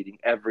immediately deleting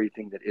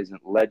everything that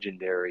isn't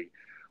legendary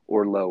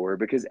or lower,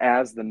 because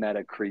as the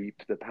meta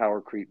creep, the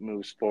power creep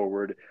moves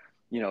forward,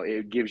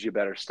 it gives you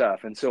better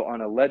stuff. And so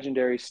on a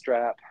legendary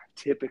strap,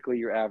 typically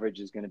your average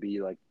is going to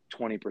be like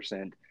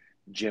 20%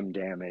 gym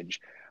damage.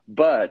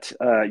 But,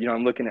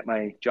 I'm looking at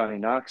my Johnny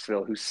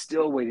Knoxville, who's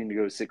still waiting to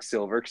go 6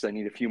 silver because I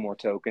need a few more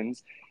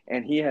tokens.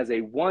 And he has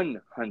a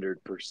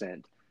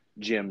 100%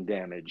 gym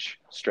damage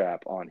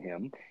strap on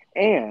him.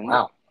 And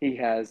he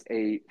has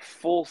a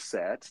full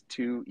set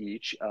to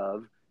each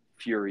of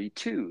Fury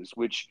 2s,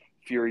 which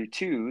Fury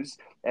 2s,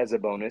 as a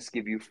bonus,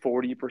 give you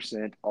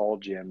 40% all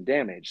gym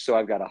damage. So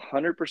I've got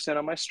 100%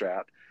 on my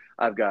strap.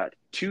 I've got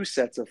 2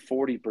 sets of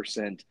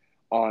 40%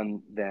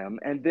 on them.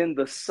 And then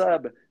the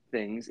sub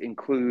things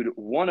include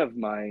one of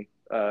my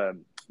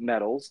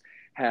medals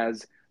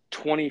has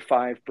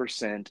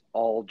 25%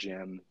 all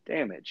gem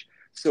damage.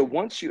 So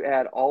once you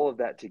add all of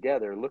that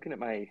together, looking at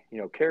my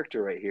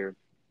character right here,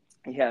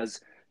 he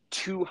has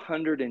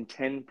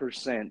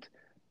 210%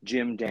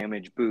 gem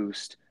damage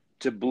boost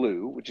to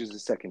blue, which is a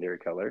secondary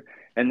color,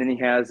 and then he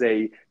has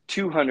a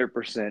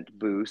 200%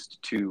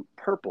 boost to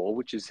purple,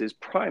 which is his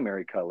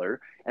primary color,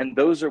 and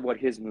those are what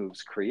his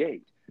moves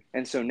create.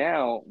 And so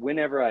now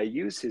whenever I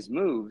use his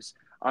moves,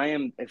 I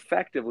am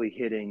effectively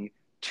hitting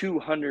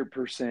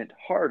 200%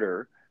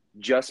 harder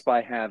just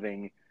by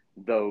having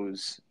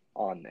those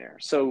on there.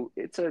 So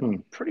it's a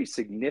pretty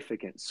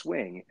significant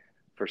swing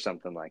for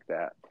something like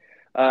that.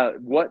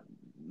 What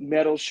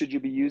medals should you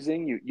be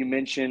using? You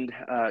mentioned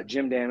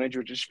gym damage,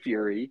 which is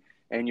Fury,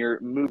 and your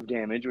move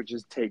damage, which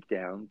is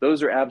Takedown.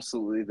 Those are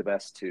absolutely the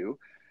best two.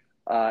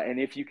 And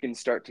if you can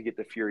start to get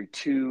the Fury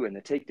 2 and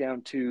the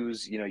Takedown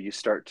 2s, you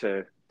start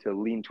to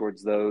lean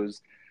towards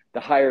those. The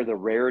higher the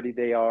rarity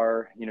they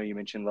are, you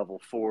mentioned level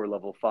 4,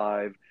 level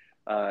 5.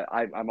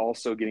 I'm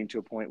also getting to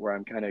a point where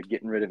I'm kind of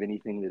getting rid of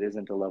anything that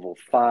isn't a level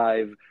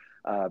 5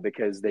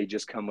 because they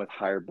just come with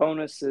higher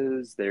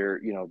bonuses. They're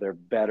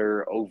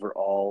better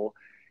overall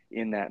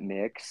in that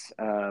mix.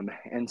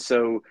 And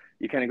so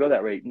you kind of go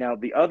that rate. Now,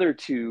 the other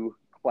 2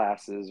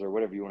 classes, or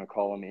whatever you want to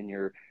call them in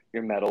your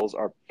medals,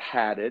 are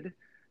padded,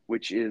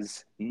 which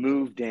is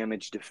move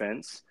damage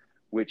defense,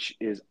 which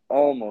is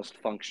almost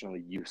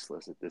functionally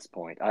useless at this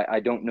point.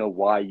 I don't know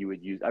why you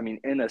would use,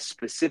 in a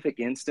specific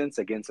instance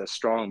against a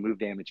strong move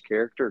damage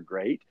character,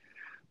 great,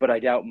 but I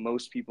doubt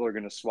most people are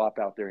going to swap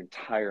out their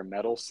entire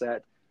medal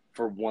set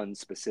for one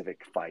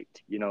specific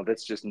fight.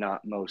 That's just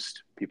not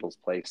most people's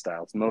play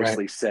styles.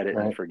 Mostly set it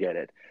and forget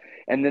it.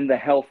 And then the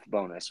health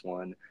bonus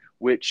one,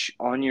 which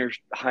on your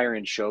higher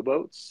end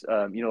showboats,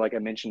 like I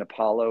mentioned,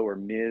 Apollo or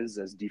Miz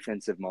as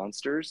defensive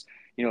monsters,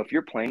 if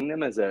you're playing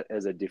them as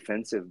a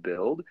defensive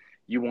build,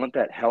 you want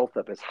that health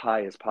up as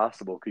high as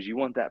possible, because you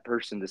want that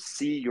person to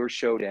see your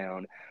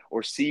showdown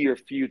or see your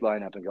feud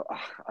lineup and go,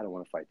 I don't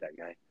want to fight that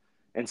guy.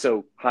 And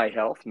so high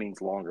health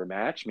means longer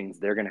match, means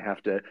they're going to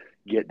have to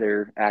get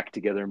their act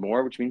together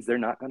more, which means they're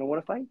not going to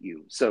want to fight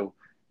you. So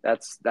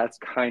that's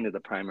kind of the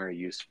primary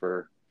use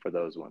for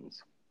those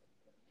ones.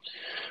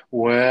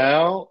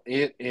 Well,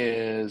 it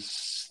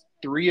is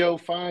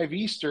 3:05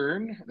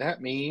 Eastern.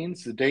 That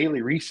means the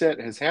daily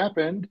reset has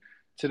happened.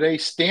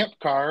 Today's stamp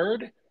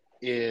card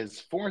is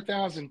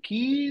 4,000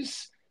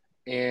 keys,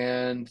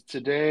 and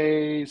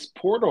today's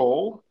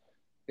portal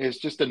is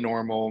just a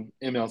normal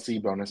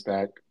MLC bonus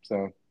pack.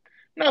 So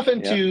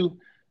nothing too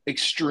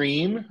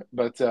extreme,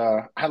 but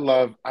I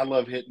love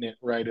hitting it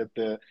right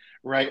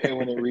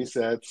when it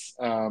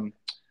resets.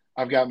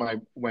 I've got my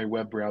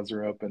web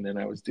browser open and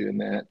I was doing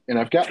that, and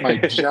I've got my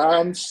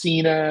John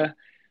Cena.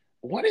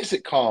 What is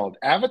it called?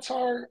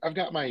 Avatar. I've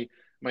got my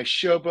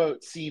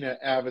Showboat Cena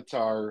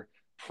avatar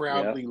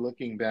proudly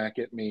looking back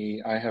at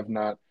me. I have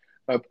not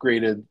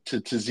upgraded to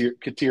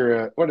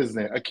Katira. What is his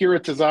name? Akira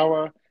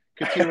Tozawa.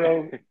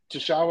 Katiro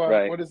Toshawa.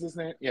 Right. What is his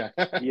name? Yeah.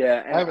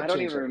 Yeah. And I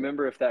don't even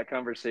remember if that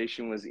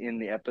conversation was in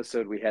the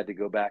episode we had to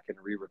go back and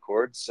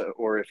re-record,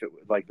 or if it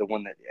was like the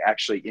one that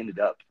actually ended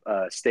up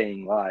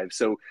staying live.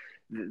 So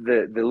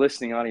the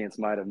listening audience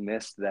might have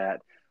missed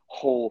that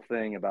whole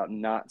thing about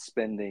not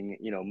spending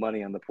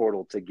money on the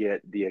portal to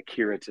get the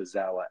Akira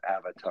Tozawa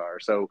avatar.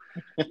 So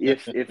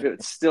if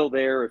it's still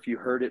there, if you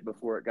heard it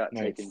before it got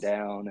taken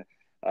down,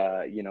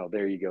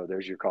 there you go.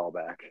 There's your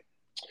callback.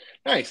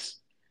 Nice.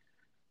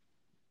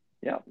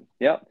 Yeah.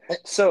 Yeah.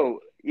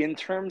 So in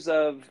terms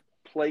of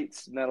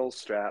plates, metals,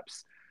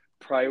 straps,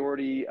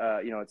 priority,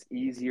 it's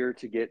easier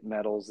to get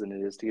metals than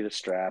it is to get a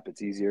strap.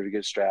 It's easier to get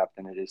a strap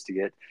than it is to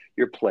get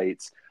your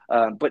plates.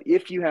 But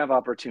if you have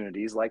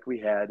opportunities like we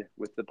had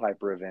with the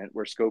Piper event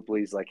where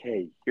Scopely's like,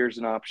 hey, here's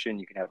an option.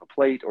 You can have a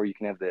plate or you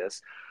can have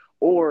this.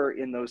 Or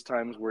in those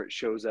times where it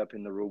shows up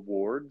in the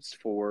rewards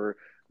for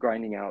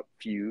grinding out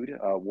feud,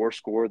 war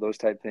score, those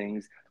type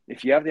things.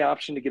 If you have the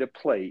option to get a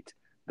plate,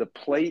 the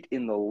plate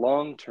in the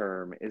long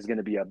term is going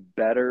to be a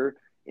better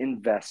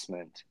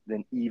investment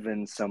than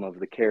even some of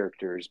the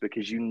characters,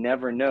 because you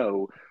never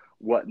know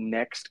what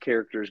next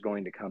character is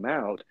going to come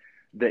out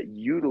that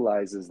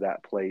utilizes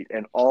that plate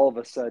and all of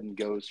a sudden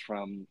goes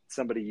from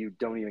somebody you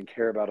don't even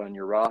care about on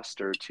your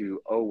roster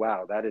to, oh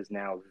wow, that is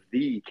now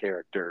the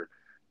character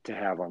to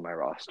have on my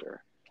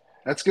roster.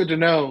 That's good to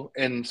know.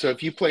 And so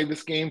if you play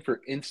this game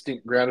for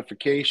instant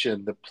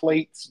gratification, the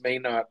plates may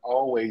not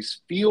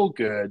always feel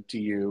good to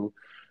you,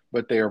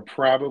 but they are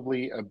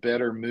probably a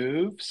better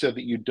move so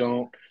that you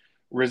don't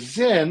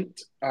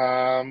resent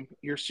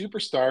your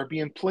superstar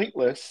being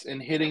plateless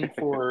and hitting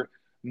for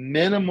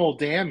minimal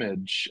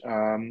damage,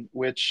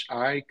 which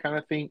I kind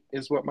of think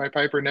is what my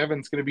Piper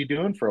Nevin's going to be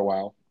doing for a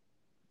while.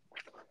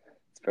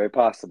 It's very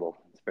possible.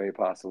 It's very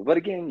possible. But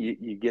again,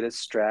 you get a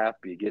strap,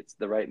 you get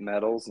the right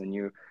metals, and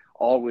you're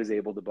always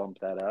able to bump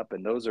that up.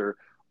 And those are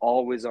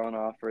always on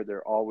offer.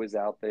 They're always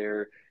out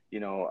there.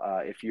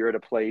 If you're at a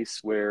place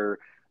where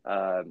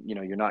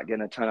you're not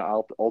getting a ton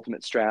of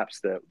ultimate straps,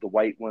 the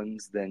white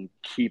ones, then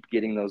keep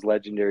getting those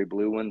legendary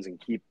blue ones and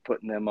keep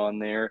putting them on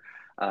there.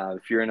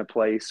 If you're in a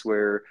place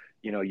where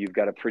you've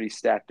got a pretty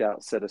stacked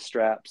out set of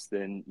straps,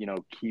 then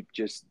keep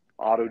just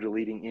auto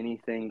deleting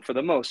anything for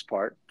the most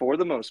part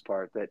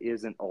that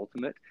isn't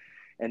ultimate.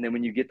 And then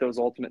when you get those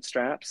ultimate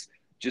straps,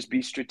 just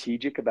be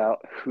strategic about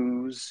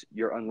who's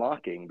you're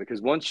unlocking,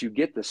 because once you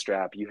get the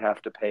strap, you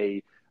have to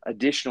pay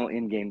additional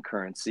in-game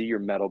currency, your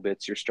metal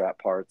bits, your strap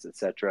parts,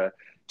 etc.,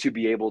 to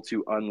be able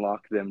to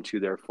unlock them to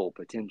their full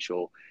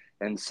potential.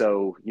 And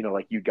so,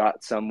 like you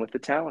got some with the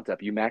talent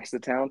up, you max the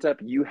talent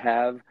up, you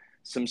have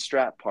some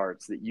strap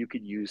parts that you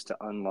could use to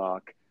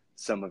unlock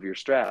some of your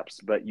straps,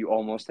 but you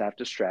almost have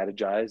to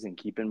strategize and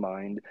keep in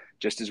mind,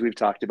 just as we've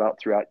talked about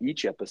throughout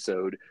each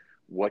episode,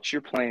 what's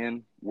your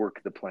plan,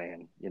 work the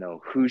plan.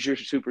 Who's your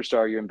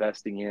superstar you're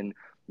investing in.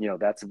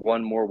 That's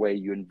one more way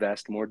you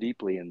invest more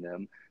deeply in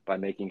them, by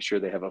making sure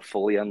they have a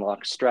fully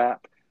unlocked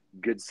strap,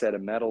 good set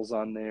of metals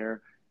on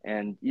there.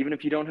 And even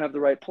if you don't have the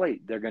right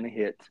plate, they're going to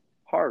hit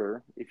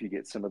harder if you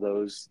get some of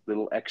those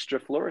little extra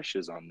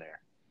flourishes on there.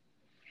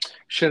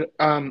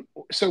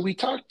 So we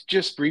talked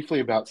just briefly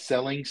about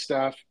selling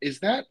stuff. Is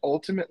that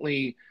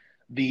ultimately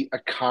the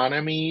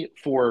economy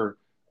for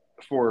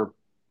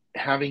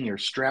having your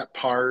strap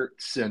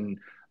parts and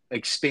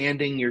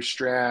expanding your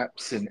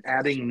straps and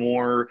adding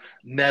more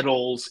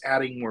metals,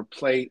 adding more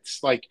plates?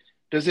 Like,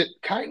 does it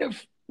kind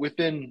of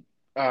within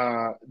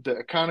the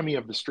economy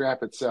of the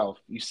strap itself,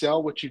 you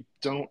sell what you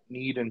don't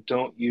need and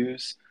don't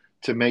use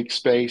to make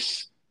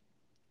space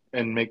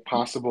and make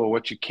possible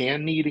what you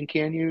can need and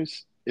can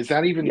use? Is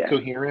that even Yeah.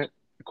 coherent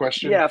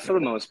question? Yeah, for the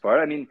most part.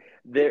 I mean,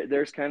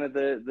 there's kind of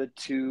the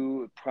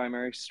two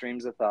primary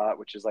streams of thought,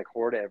 which is like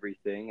hoard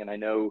everything. And I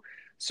know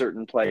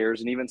certain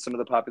players and even some of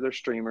the popular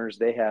streamers,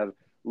 they have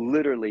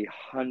literally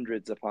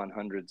hundreds upon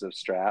hundreds of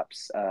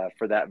straps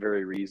for that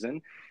very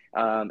reason.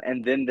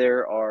 And then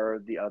there are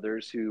the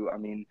others who, I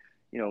mean,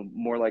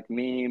 more like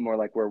me, more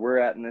like where we're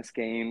at in this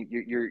game,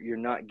 you're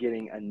not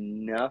getting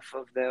enough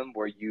of them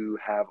where you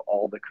have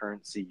all the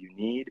currency you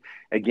need.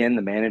 Again,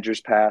 the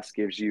manager's pass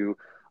gives you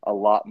a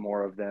lot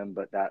more of them,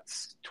 but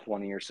that's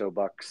 20 or so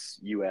bucks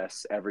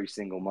US every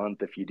single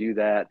month if you do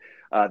that.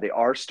 They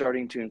are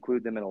starting to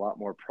include them in a lot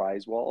more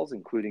prize walls,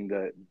 including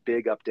the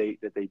big update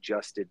that they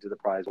just did to the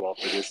prize wall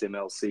for this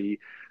MLC.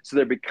 So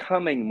they're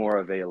becoming more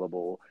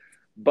available.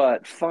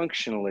 But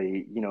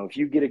functionally, if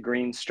you get a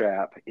green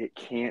strap, it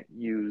can't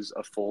use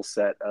a full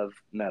set of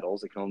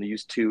metals. It can only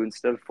use 2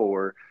 instead of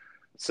 4.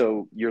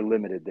 So you're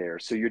limited there.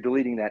 So you're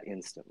deleting that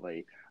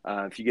instantly.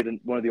 If you get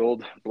one of the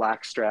old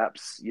black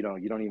straps, you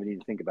don't even need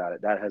to think about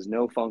it. That has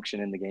no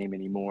function in the game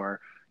anymore.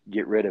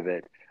 Get rid of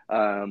it.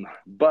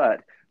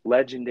 But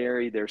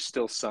legendary, there's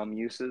still some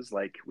uses,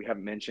 like we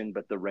haven't mentioned,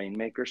 but the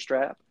Rainmaker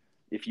strap.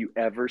 If you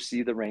ever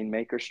see the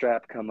Rainmaker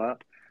strap come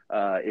up,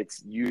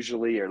 it's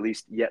usually, or at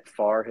least yet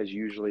far, has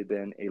usually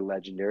been a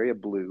legendary, a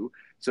blue.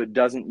 So it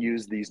doesn't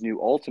use these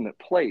new ultimate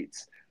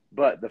plates,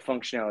 but the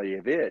functionality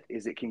of it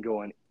is it can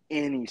go on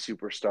any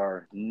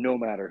superstar, no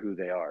matter who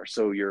they are.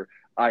 So your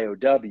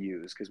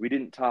IOWs, because we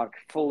didn't talk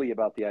fully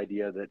about the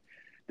idea that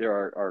there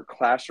are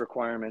class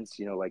requirements,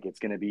 like it's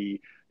going to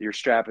be, your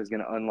strap is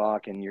going to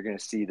unlock and you're going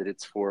to see that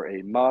it's for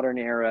a modern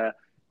era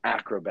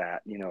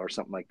acrobat, or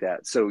something like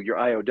that. So your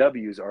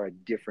IOWs are a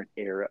different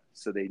era,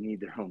 so they need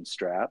their own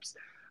straps.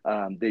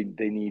 They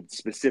need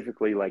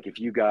specifically, like if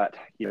you got,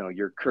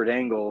 your Kurt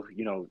Angle,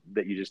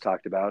 that you just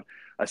talked about,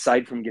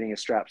 aside from getting a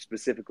strap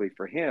specifically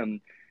for him,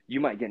 you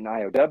might get an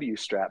IOW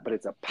strap, but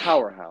it's a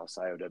powerhouse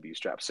IOW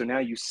strap. So now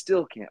you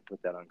still can't put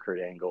that on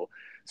Kurt Angle.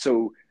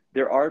 So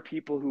there are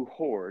people who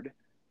hoard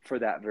for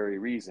that very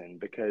reason,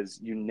 because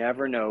you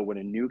never know when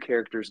a new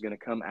character is going to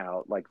come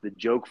out. Like, the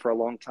joke for a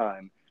long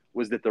time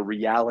was that the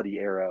reality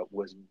era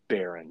was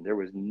barren. There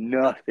was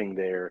nothing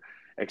there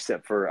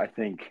except for, I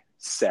think,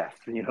 Seth,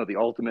 the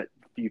ultimate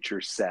future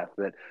Seth,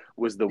 that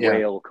was the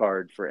whale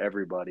card for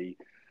everybody,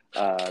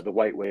 the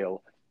white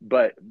whale.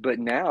 But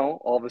now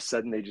all of a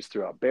sudden they just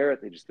threw out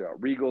Barrett, they just threw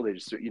out Regal, they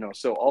just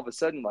so all of a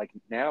sudden, like,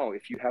 now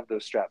if you have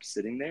those straps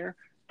sitting there,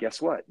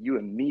 guess what? You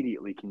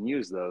immediately can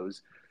use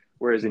those.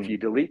 Whereas if you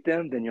delete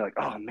them, then you're like,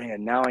 oh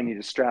man, now I need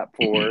a strap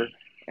for,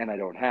 and I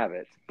don't have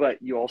it.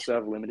 But you also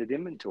have limited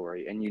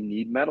inventory and you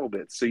need metal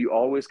bits. So you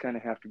always kind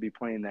of have to be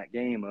playing that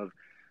game of,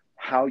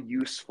 how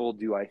useful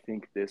do I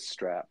think this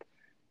strap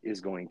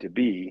is going to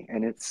be?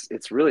 And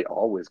it's really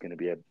always going to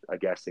be a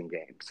guessing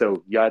game.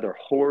 So you either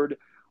hoard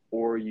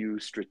or you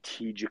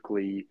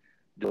strategically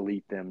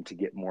delete them to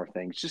get more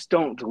things. Just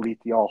don't delete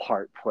the all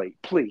heart plate,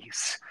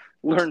 please.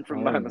 Learn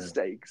from my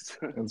mistakes.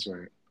 That's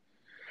right.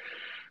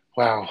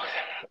 Wow.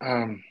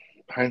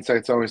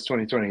 Hindsight's always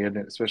 2020, isn't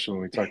it? Especially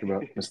when we talk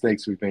about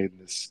mistakes we've made in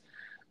this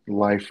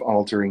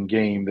life-altering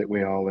game that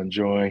we all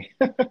enjoy.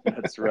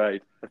 That's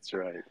right. That's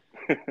right.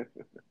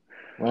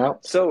 Well,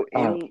 so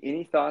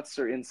any thoughts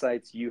or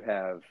insights you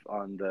have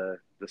on the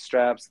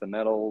straps, the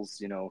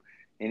medals,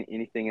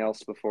 anything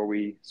else before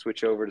we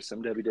switch over to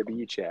some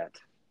WWE chat?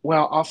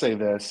 Well, I'll say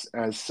this,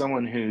 as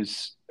someone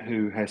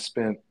who has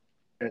spent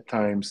at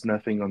times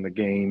nothing on the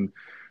game,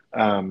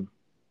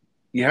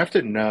 you have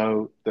to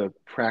know the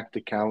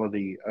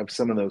practicality of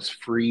some of those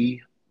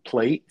free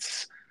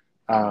plates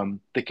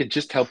that could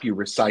just help you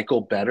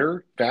recycle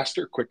better,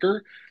 faster,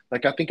 quicker.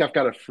 Like, I think I've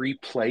got a free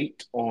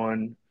plate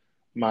on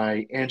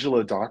my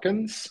Angela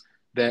Dawkins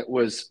that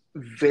was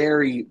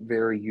very,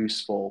 very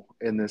useful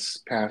in this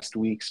past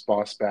week's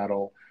boss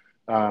battle,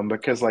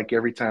 because, like,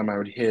 every time I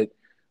would hit,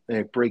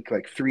 they break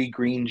like 3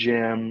 green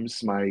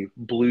gems, my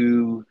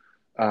blue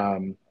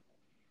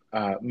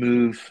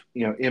move,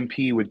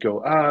 MP would go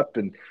up.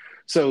 And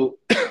so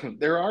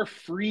there are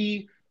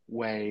free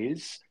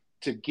ways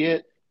to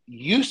get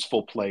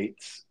useful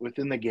plates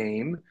within the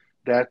game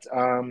that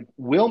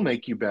will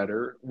make you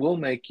better, will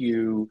make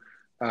you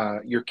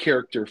your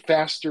character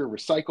faster,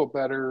 recycle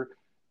better,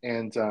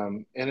 and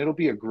it'll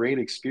be a great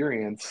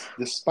experience.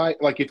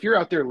 Despite, like, if you're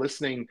out there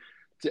listening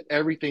to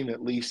everything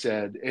that Lee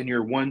said, and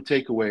your one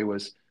takeaway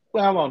was,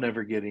 "Well, I'll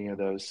never get any of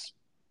those.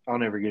 I'll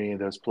never get any of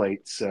those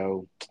plates."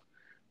 So,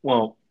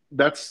 well,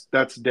 that's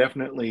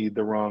definitely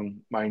the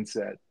wrong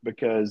mindset,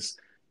 because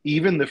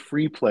even the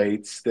free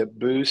plates that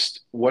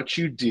boost what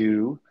you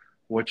do,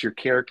 what your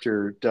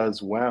character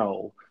does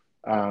well,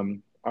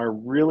 are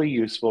really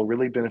useful,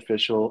 really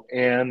beneficial.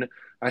 And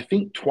I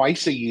think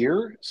twice a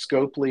year,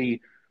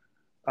 Scopely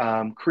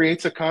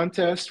creates a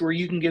contest where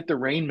you can get the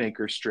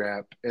Rainmaker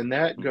strap, and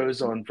that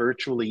goes on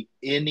virtually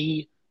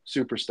any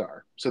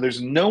superstar. So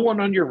there's no one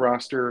on your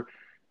roster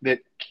that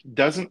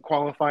doesn't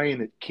qualify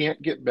and that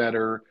can't get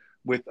better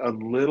with a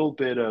little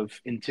bit of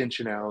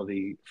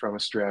intentionality from a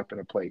strap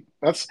and a plate.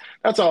 That's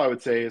all I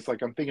would say. Is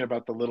like, I'm thinking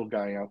about the little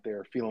guy out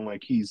there feeling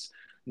like he's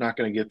not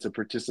going to get to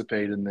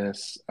participate in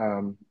this.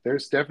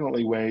 There's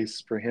definitely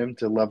ways for him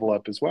to level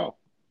up as well.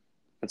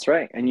 That's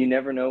right. And you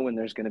never know when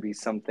there's going to be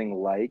something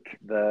like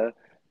the,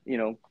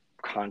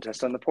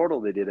 contest on the portal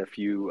they did a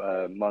few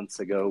months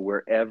ago,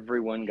 where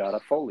everyone got a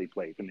Foley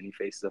plate, the mini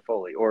faces of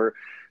Foley, or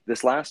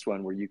this last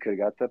one where you could have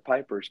got the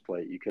Piper's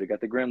plate, you could have got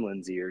the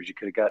Gremlin's ears, you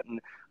could have gotten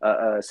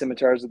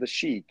Scimitars of the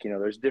Sheik.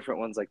 There's different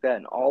ones like that,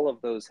 and all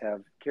of those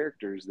have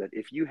characters that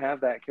if you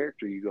have that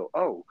character, you go,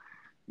 oh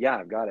yeah,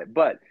 I've got it.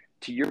 But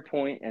to your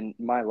point, and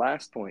my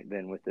last point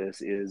then with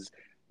this is,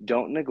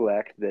 don't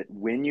neglect that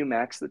when you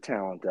max the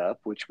talent up,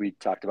 which we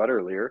talked about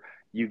earlier,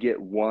 you get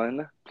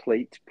 1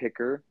 plate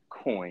picker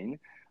coin.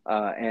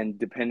 And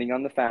depending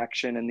on the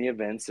faction and the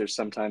events, there's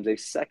sometimes a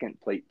second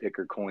plate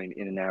picker coin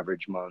in an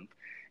average month.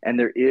 And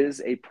there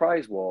is a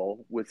prize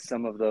wall with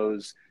some of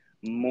those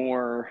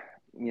more,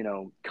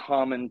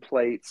 common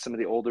plates, some of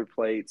the older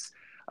plates.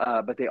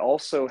 But they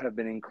also have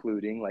been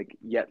including, like,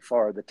 yet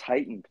far, the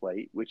Titan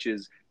plate, which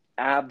is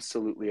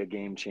absolutely a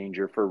game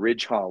changer for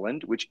Ridge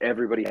Holland, which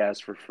everybody has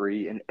for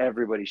free, and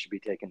everybody should be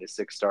taken to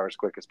 6 stars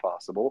quick as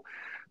possible.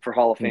 For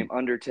Hall of Fame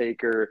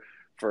Undertaker,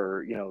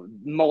 for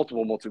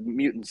multiple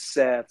mutant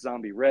Seth,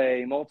 Zombie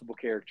Ray, multiple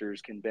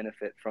characters can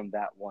benefit from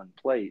that one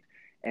plate,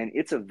 and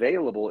it's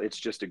available. It's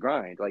just a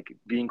grind. Like,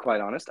 being quite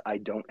honest, I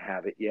don't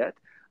have it yet.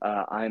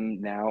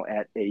 I'm now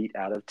at 8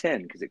 out of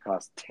 10 because it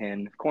costs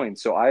 10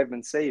 coins. So I've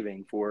been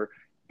saving for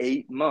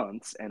 8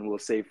 months, and will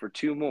save for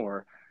 2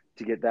 more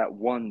to get that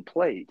one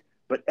plate.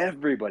 But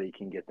everybody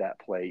can get that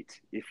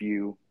plate if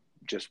you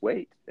just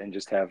wait and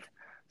just have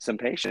some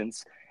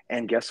patience.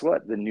 And guess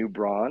what? The new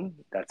Braun,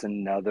 that's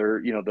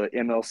another, the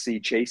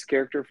MLC Chase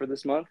character for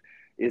this month,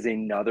 is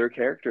another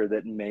character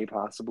that may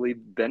possibly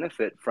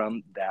benefit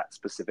from that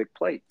specific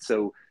plate.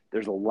 So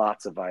there's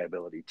lots of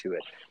viability to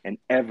it, and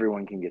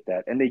everyone can get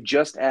that. And they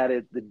just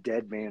added the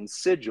Dead Man's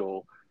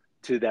Sigil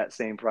to that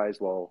same prize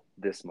wall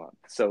this month.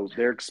 So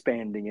they're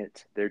expanding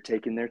it. They're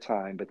taking their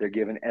time, but they're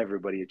giving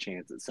everybody a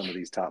chance at some of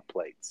these top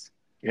plates.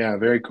 Yeah,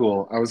 very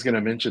cool. I was going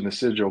to mention the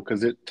sigil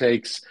because it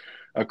takes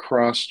a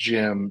cross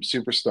gym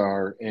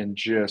superstar and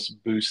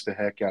just boosts the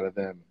heck out of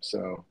them.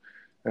 So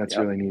that's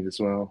Yep. really neat as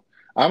well.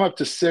 I'm up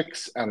to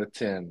 6 out of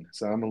 10,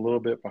 so I'm a little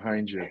bit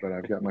behind you, but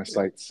I've got my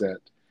sights set.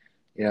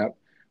 Yeah.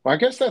 Well, I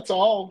guess that's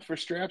all for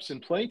straps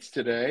and plates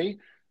today.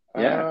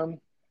 Yeah. Um,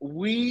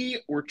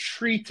 we were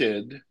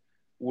treated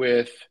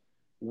with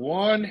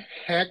one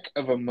heck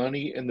of a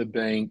Money in the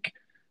Bank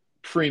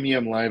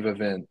premium live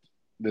event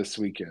this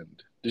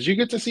weekend. Did you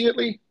get to see it,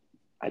 Lee?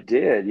 I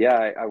did.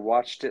 Yeah, I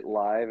watched it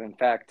live. In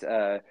fact,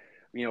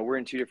 we're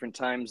in two different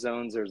time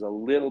zones. There's a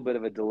little bit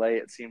of a delay,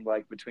 it seemed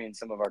like, between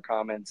some of our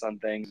comments on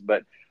things.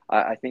 But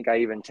I think I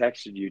even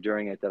texted you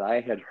during it that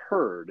I had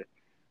heard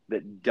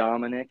that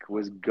Dominic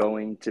was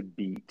going to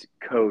beat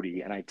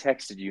Cody. And I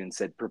texted you and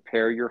said,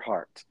 prepare your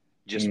heart.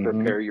 Just Mm-hmm.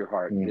 prepare your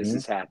heart. This Mm-hmm.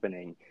 is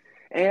happening.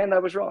 And I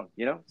was wrong,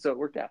 so it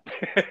worked out.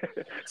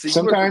 So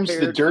you were Sometimes the prepared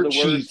for the dirt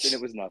worst and it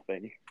sheets, was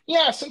nothing.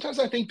 yeah, sometimes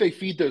I think they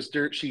feed those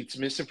dirt sheets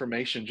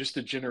misinformation just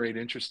to generate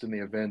interest in the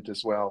event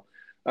as well.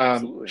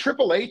 Absolutely.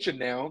 Triple H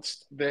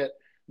announced that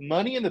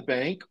Money in the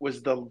Bank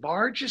was the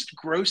largest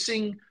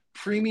grossing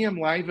premium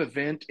live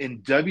event in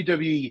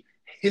WWE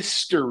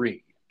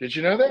history. Did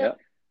you know that? Yep, I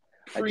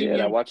did. I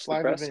Premium watched the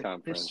live press event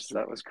conference.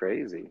 That history. was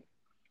crazy.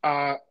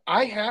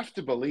 I have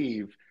to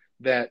believe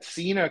that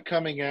Cena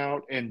coming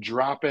out and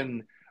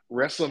dropping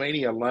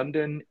WrestleMania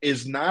London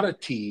is not a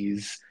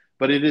tease,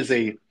 but it is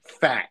a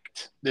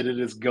fact that it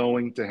is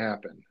going to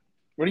happen.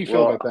 What do you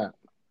feel Well, about that?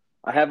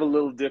 I have a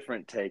little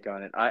different take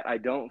on it. I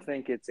don't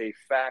think it's a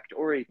fact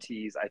or a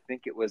tease. I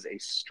think it was a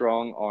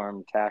strong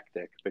arm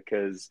tactic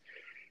because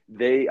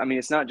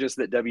it's not just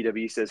that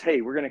WWE says, hey,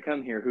 we're going to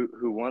come here.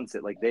 Who wants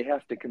it? Like they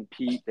have to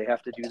compete. They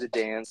have to do the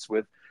dance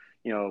with,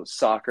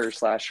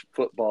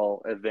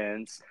 soccer/football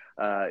events,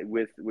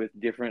 with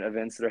different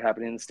events that are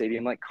happening in the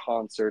stadium, like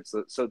concerts.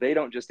 So they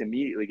don't just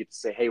immediately get to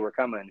say, hey, we're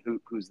coming.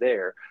 Who's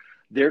there?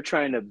 They're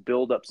trying to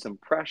build up some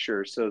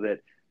pressure so that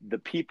the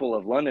people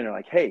of London are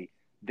like, hey,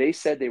 they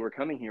said they were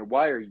coming here.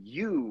 Why are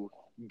you,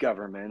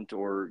 government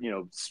or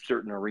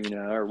certain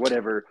arena or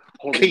whatever,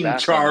 holding King back on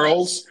us?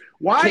 Charles.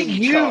 Why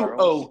King you, Charles.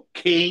 oh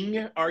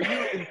king, are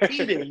you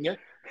impeding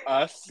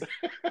us?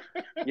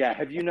 Yeah,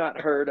 have you not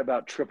heard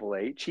about Triple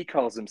H? He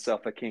calls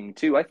himself a king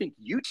too. I think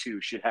you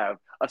two should have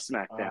a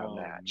SmackDown Oh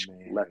match.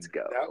 Let's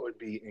man, go. that would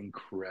be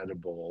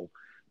incredible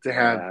to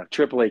have. Yeah,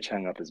 Triple H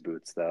hung up his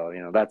boots though.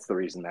 That's the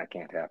reason that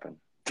can't happen.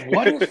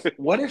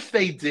 What if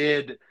they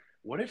did,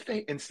 what if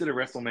they, instead of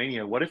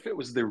WrestleMania, what if it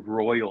was the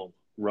Royal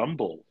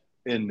Rumble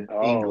in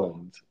Oh,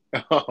 England?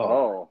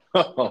 Oh,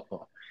 oh,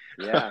 oh.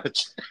 yeah,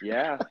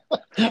 yeah.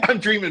 I'm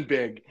dreaming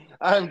big.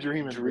 I'm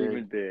dreaming big.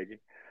 Dreaming big.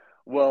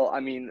 Well,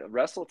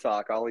 Wrestle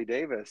Talk, Ollie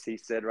Davis, he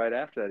said right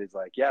after that, he's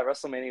like, yeah,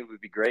 WrestleMania would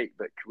be great,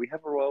 but could we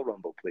have a Royal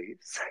Rumble,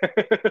 please?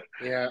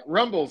 Yeah,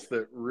 Rumble's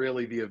the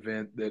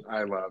event that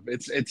I love.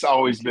 It's Me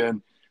always too.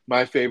 been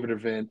my favorite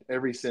event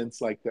ever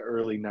since like the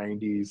early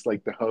 90s,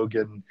 like the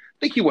Hogan. I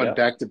think he won Yep,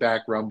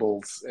 back-to-back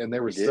Rumbles and they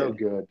were he so did.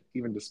 good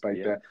even despite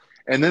Yeah. that.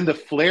 And then the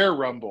Flair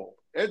Rumble.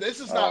 And this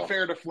is not Oh,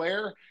 fair to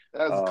Flair.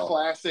 That was a oh,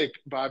 classic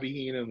Bobby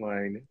Heenan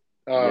line.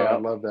 Oh, I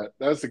yep. love that.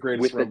 That was the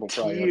greatest With a Rumble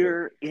probably ever.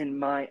 tear in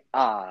my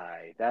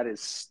eye. That is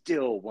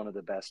still one of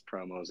the best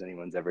promos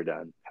anyone's ever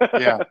done.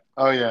 Yeah.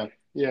 Oh yeah.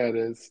 Yeah, it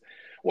is.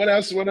 What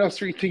else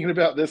were you thinking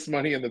about this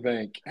Money in the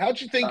Bank? How'd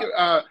you think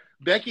uh,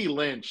 Becky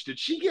Lynch? Did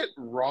she get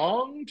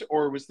wronged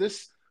or was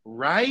this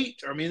right?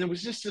 I mean, it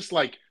was just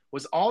like,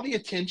 was all the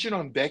attention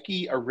on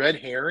Becky a red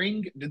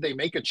herring? Did they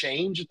make a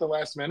change at the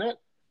last minute?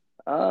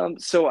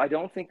 so I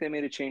don't think they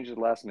made a change at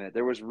the last minute.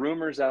 There was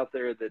rumors out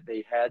there that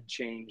they had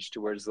changed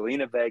to where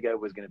Zelina Vega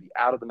was going to be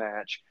out of the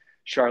match.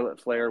 Charlotte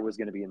Flair was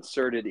going to be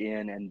inserted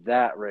in, and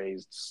that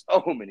raised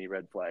so many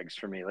red flags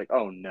for me. Like,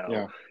 oh no,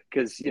 Yeah.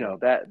 because Yeah.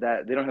 that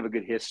they don't have a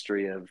good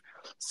history of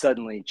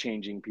suddenly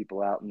changing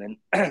people out, and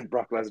then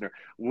Brock Lesnar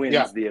Yeah.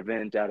 wins the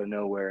event out of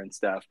nowhere and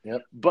stuff.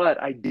 Yep.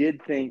 But I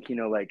did think,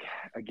 like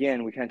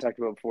again, we kind of talked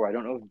about before. I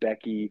don't know if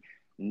Becky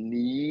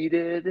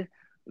needed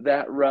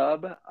that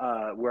rub.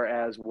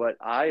 Whereas what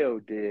Io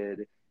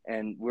did,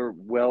 and we're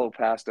well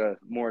past a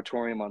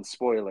moratorium on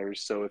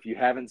spoilers. So if you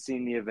haven't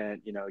seen the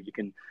event, you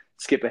can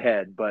skip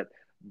ahead. But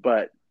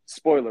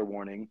spoiler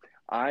warning,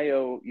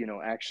 Io,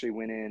 actually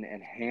went in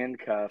and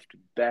handcuffed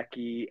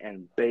Becky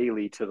and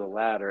Bailey to the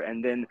ladder,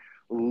 and then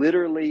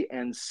literally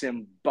and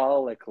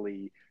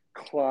symbolically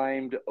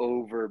climbed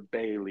over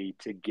Bailey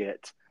to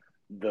get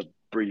the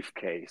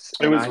briefcase.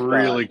 It And was I thought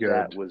really good.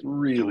 that was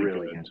Really good.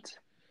 brilliant.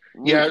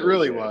 Yeah, it Really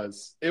really good.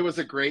 was. It was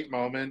a great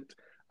moment.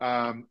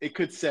 It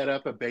could set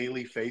up a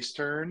Bailey face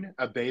turn,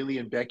 a Bailey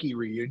and Becky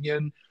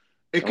reunion.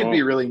 It could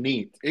be Oh, really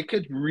neat. It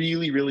could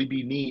really, really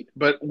be neat.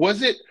 But were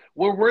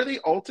they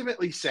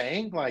ultimately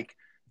saying like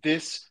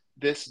this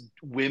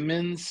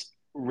women's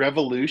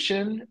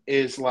revolution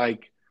is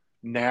like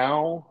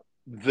now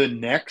the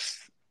next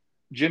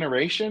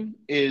generation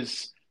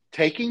is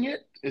taking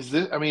it? Is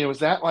this, I mean, was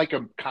that like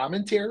a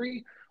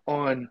commentary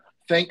on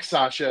Thanks,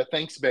 Sasha.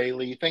 Thanks,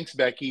 Bailey. Thanks,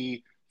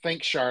 Becky.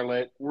 Thanks,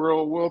 Charlotte.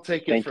 We'll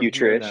take it Thank from you,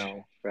 here Trish.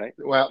 now. Right?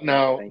 Well, Right.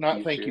 no, Thank not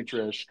you, thank you,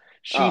 Trish. Trish.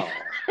 She Oh,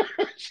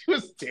 she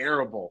was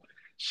terrible.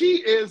 She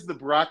is the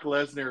Brock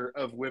Lesnar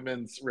of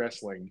women's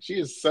wrestling. She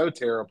is so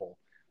terrible.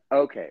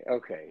 okay.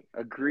 Okay.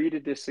 Agree to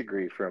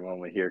disagree for a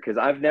moment here because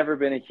I've never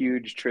been a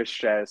huge Trish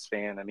Stratus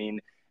fan. I mean,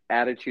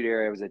 Attitude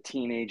Era, I was a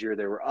teenager.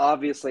 There were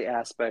obviously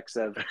aspects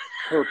of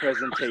her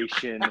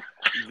presentation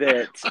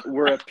that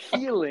were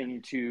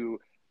appealing to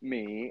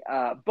me,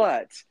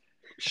 but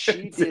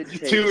she did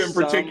take Two in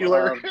some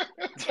particular. of,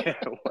 yeah,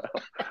 well,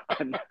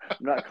 I'm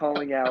not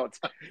calling out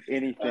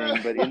anything,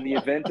 but in the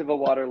event of a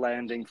water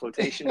landing,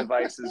 flotation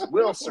devices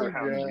will Oh my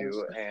surround gosh.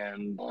 you.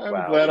 And I'm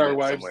wow, glad we our went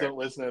wives somewhere. don't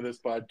listen to this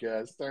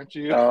podcast, aren't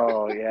you?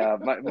 Oh yeah,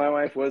 my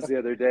wife was the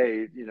other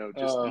day,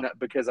 just Uh, not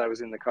because I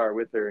was in the car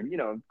with her,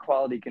 and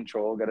quality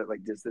control, got it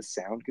like, does this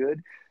sound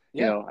good?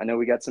 yeah, I know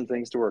we got some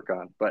things to work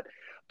on, but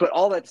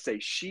all that to say,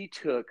 she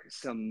took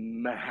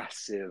some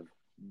massive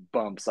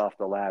bumps off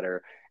the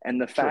ladder, and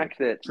the true, fact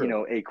that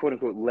true. a quote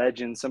unquote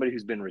legend, somebody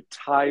who's been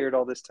retired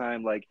all this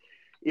time, like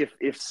if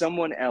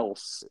someone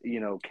else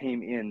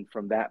came in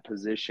from that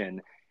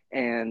position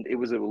and it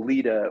was a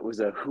Lita, it was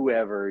a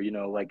whoever,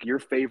 like your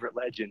favorite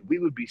legend, we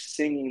would be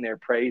singing their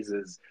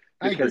praises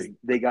I because agree.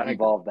 they got I agree.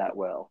 involved that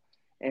well.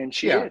 And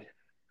she Yeah. did.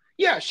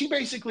 Yeah, she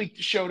basically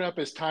showed up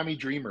as Tommy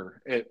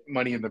Dreamer at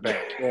Money in the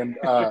Bank. And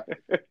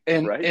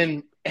Right?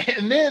 and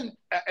then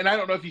and I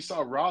don't know if you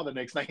saw Raw the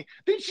next night.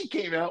 Then she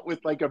came out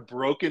with like a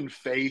broken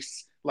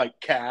face, like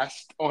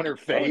cast on her Oh,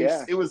 face.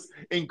 yeah. It was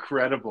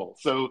incredible.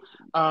 So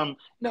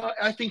no,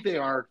 I think they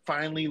are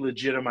finally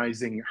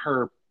legitimizing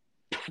her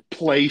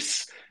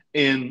place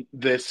in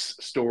this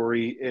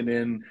story and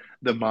in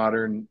the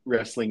modern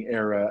wrestling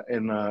era,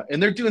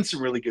 and they're doing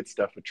some really good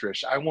stuff with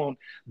Trish. I won't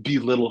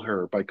belittle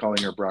her by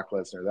calling her Brock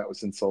Lesnar. That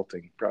was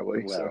insulting,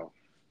 probably. So Well,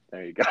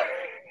 there you go.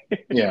 yeah,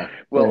 yeah,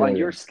 Well, yeah, on yeah.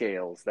 your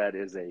scales, that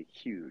is a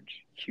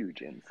huge,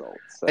 huge insult.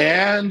 So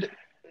And just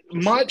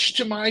much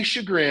saying. to my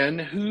chagrin,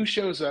 who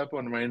shows up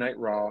on Monday Night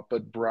Raw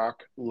but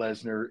Brock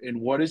Lesnar?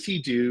 And what does he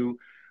do?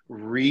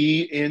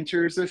 Re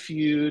enters a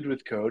feud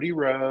with Cody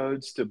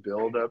Rhodes to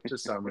build up to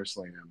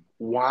SummerSlam. Yep.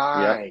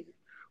 Why?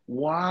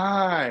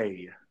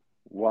 Why?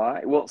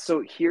 Why? Well,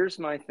 so here's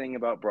my thing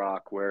about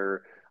Brock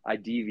where I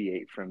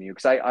deviate from you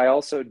because I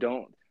also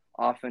don't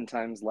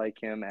oftentimes like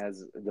him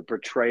as the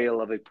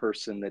portrayal of a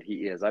person that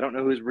he is. I don't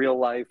know his real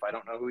life. I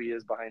don't know who he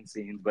is behind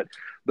scenes, but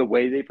the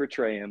way they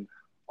portray him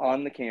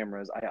on the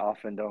cameras, I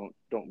often don't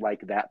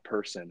like that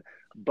person.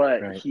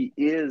 But Right. he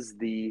is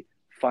the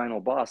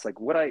final boss. Like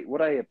what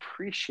I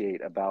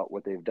appreciate about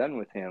what they've done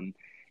with him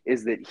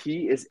is that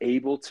he is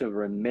able to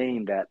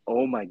remain that,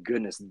 oh my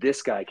goodness,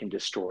 this guy can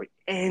destroy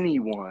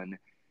anyone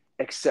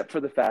except for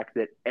the fact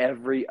that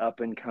every up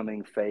and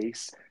coming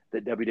face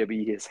that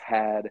WWE has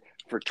had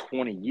for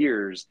 20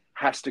 years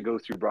has to go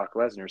through Brock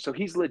Lesnar. So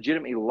he's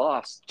legitimately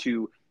lost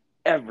to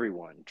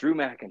everyone. Drew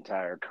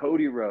McIntyre,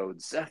 Cody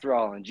Rhodes, Seth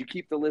Rollins, you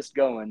keep the list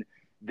going.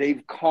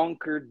 They've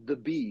conquered the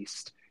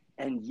beast,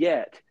 and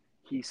yet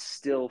he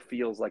still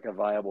feels like a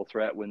viable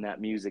threat when that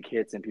music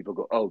hits and people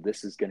go, oh,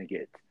 this is going to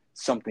get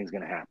something's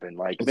going to happen.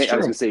 Like It's I was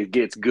going true. to say it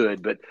gets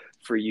good, but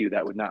for you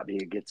that would not be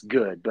it gets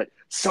good, but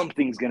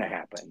something's going to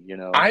happen.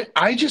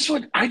 I just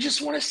want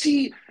to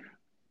see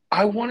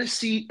I want to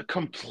see a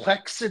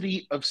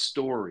complexity of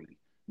story,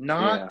 Yeah.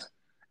 not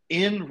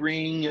in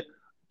ring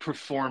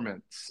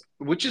performance,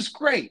 which is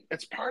great.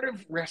 It's part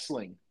of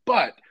wrestling,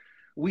 but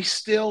we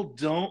still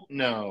don't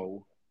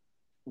know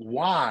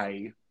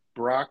why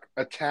Brock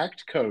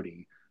attacked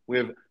Cody. We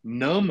have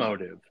no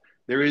motive.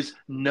 There is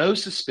no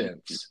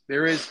suspense.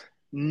 There is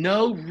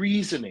no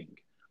reasoning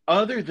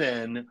other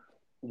than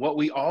what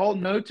we all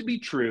know to be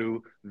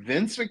true: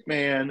 Vince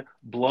McMahon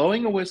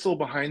blowing a whistle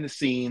behind the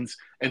scenes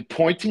and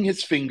pointing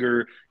his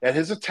finger at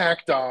his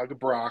attack dog,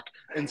 Brock,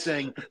 and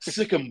saying,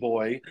 "Sick 'em,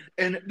 boy."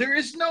 And there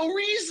is no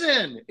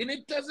reason. And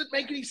it doesn't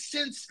make any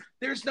sense.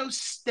 There's no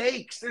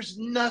stakes. There's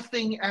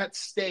nothing at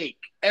stake.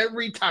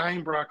 Every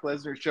time Brock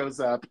Lesnar shows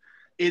up,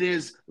 it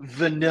is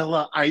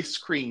vanilla ice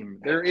cream.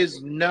 There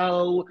is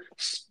nothing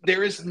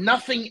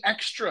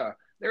extra.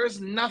 There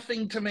is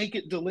nothing to make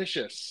it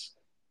delicious.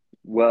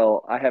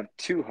 Well, I have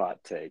two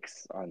hot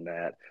takes on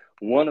that.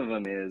 One of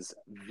them is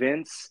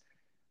Vince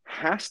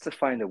has to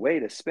find a way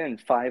to spend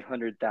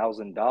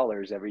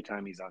 $500,000 every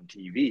time he's on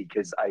TV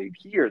because I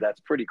hear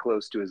that's pretty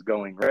close to his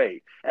going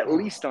rate. At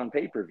least on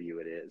pay per view,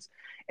 it is.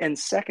 And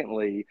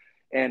secondly,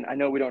 and I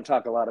know we don't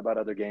talk a lot about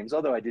other games,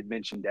 although I did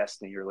mention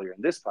Destiny earlier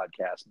in this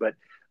podcast, but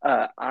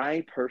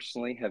I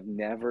personally have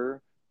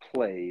never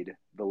played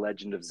the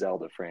Legend of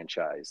Zelda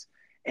franchise.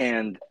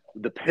 And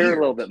the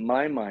parallel Weird. that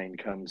my mind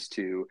comes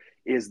to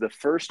is the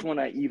first one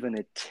I even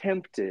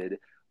attempted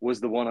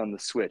was the one on the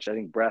Switch. I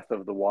think Breath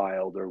of the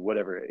Wild or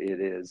whatever it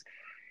is.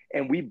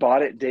 And we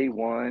bought it day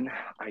one.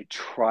 I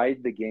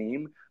tried the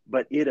game,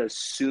 but it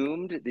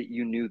assumed that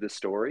you knew the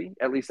story.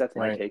 At least that's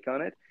my Right. take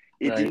on it.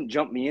 It Right. didn't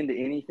jump me into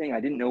anything. I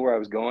didn't know where I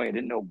was going. I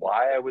didn't know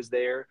why I was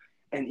there.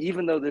 And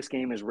even though this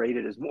game is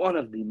rated as one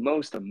of the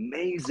most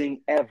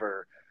amazing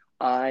ever,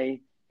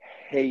 I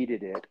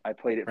hated it. I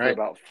played it for Right.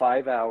 about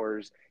 5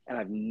 hours, and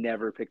I've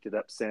never picked it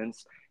up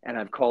since. And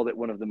I've called it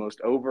one of the most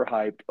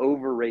overhyped,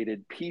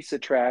 overrated piece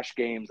of trash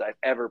games I've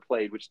ever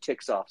played, which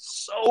ticks off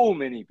so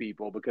many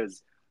people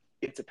because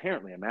it's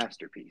apparently a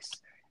masterpiece.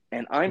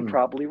 And I'm Hmm.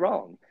 probably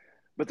wrong.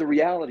 But the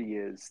reality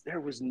is, there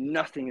was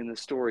nothing in the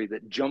story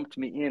that jumped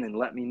me in and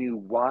let me know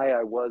why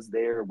I was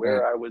there, Right.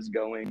 where I was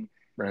going.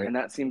 Right. And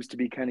that seems to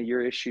be kind of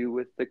your issue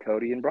with the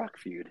Cody and Brock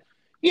feud.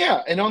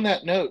 Yeah, and on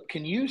that note,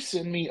 can you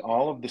send me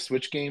all of the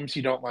Switch games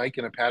you don't like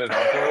in a padded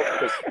envelope?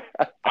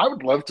 Because I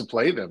would love to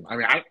play them. I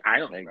mean, I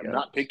don't, There you I'm go.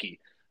 not picky.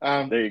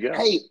 There you go.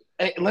 Hey,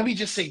 let me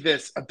just say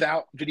this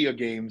about video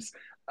games.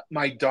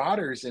 My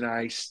daughters and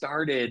I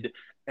started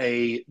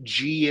a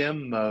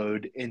GM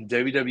mode in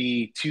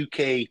WWE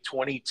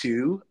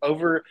 2K22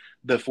 over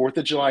the 4th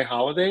of July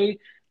holiday,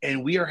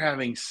 and we are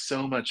having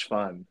so much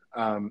fun.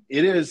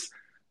 It is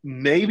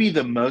maybe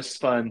the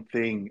most fun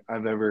thing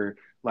I've ever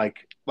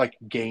like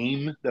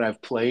game that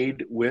I've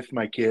played with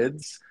my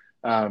kids,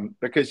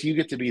 because you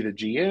get to be the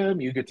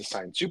GM, you get to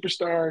sign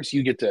superstars,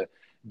 you get to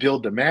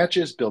build the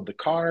matches, build the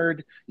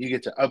card, you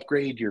get to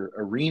upgrade your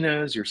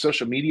arenas, your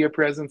social media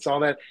presence, all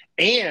that,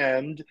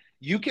 and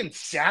you can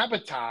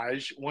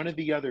sabotage one of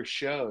the other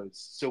shows.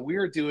 So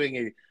we're doing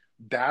a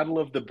battle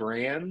of the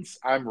brands.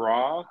 I'm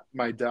Raw,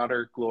 my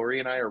daughter Glory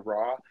and I are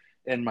Raw,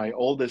 and my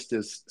oldest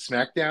is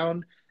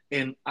SmackDown,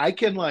 and I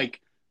can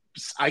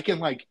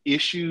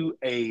issue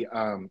a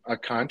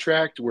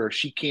contract where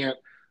she can't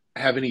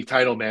have any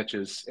title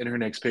matches in her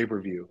next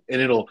pay-per-view, and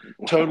it'll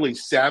Wow. totally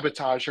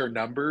sabotage her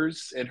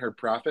numbers and her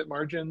profit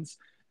margins.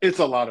 It's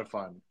a lot of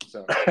fun.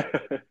 So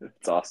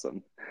That's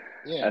awesome.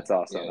 yeah, That's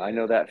awesome. yeah, I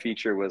know yeah. that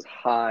feature was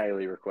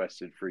highly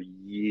requested for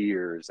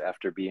years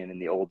after being in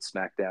the old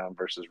SmackDown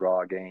versus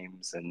Raw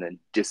games and then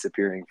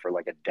disappearing for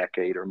like a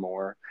decade or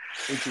more.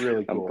 It's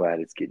really I'm cool.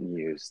 glad it's getting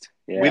used.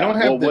 We Yeah. don't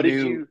Well, have the what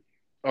did new. you?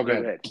 Oh, No, go go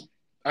ahead. ahead.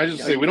 I just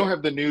No, say you we don't go.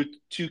 have the new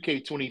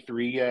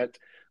 2K23 yet,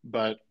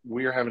 but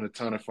we are having a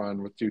ton of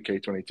fun with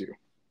 2K22.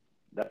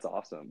 That's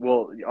awesome.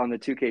 Well, on the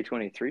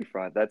 2K23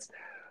 front, that's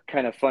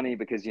kind of funny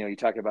because you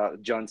talk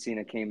about John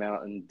Cena came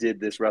out and did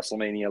this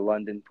WrestleMania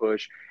London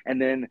push,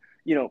 and then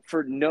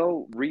for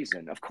no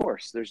reason, of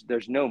course,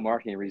 there's no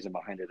marketing reason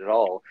behind it at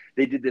all.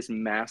 They did this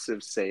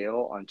massive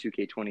sale on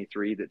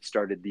 2K23 that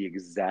started the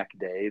exact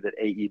day that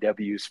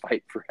AEW's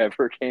Fight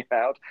Forever came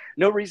out.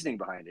 No reasoning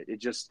behind it. It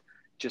just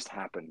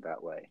happened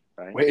that way,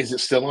 right? Wait, is it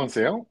still on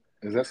sale?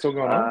 Is that still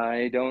going on?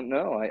 I don't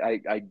know.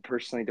 I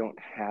personally don't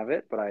have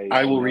it, but I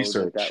I will know that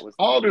research. that was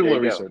I'll do a there.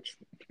 little You go. research.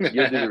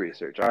 You'll do the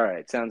research. All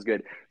right, sounds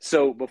good.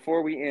 So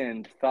before we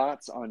end,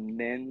 thoughts on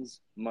men's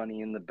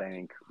Money in the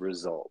Bank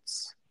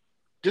results?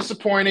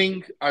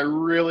 Disappointing. I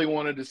really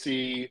wanted to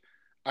see,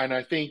 and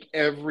I think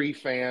every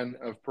fan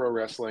of pro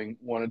wrestling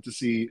wanted to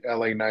see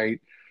LA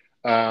Knight.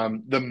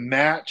 The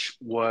match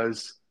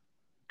was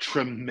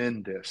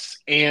tremendous.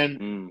 And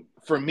Mm,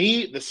 for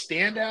me, the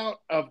standout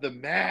of the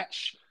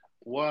match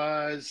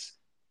was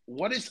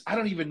I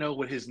don't even know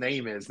what his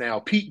name is now.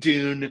 Pete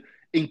Dune,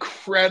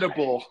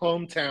 incredible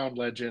hometown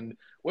legend.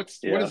 What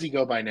yeah, does he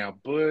go by now?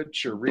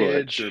 Butch or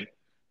Ridge or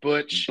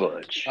Butch, Butch?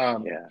 Butch. Yeah,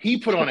 He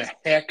put on a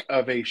heck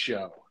of a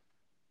show.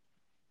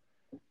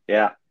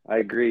 yeah. I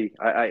agree.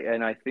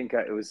 I think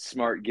it was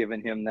smart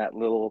giving him that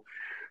little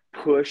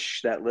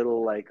push, that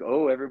little like,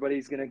 oh,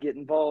 everybody's gonna get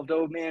involved.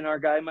 Oh man, our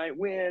guy might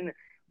win.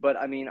 But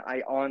I mean,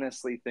 I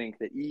honestly think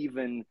that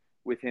even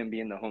with him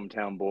being the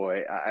hometown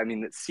boy, I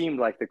mean, it seemed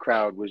like the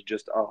crowd was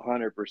just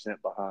 100%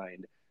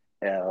 behind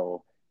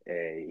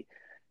L.A.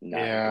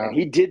 Knight, and Yeah,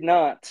 he did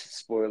not.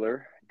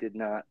 Spoiler, did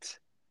not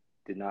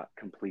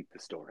complete the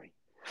story.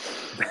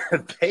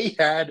 they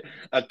had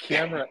a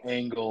camera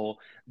angle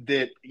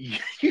that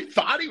you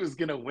thought he was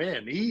going to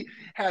win. He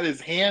had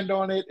his hand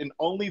on it, and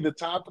only the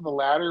top of the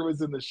ladder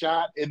was in the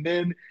shot. And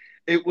then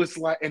it was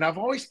like, and I've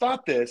always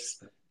thought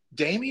this: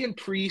 Damian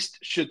Priest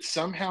should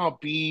somehow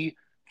be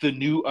the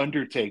new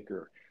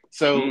Undertaker.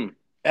 So Mm,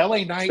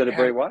 LA Knight instead of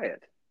Bray had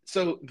Wyatt.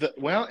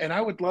 and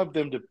I would love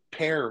them to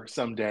pair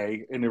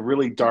someday in a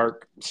really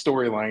dark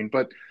storyline,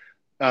 but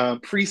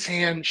Priest's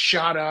hand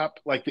shot up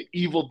like the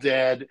Evil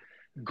Dead,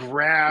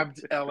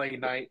 grabbed LA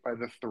Knight by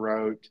the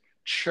throat,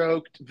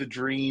 choked the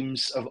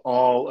dreams of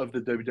all of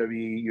the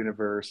WWE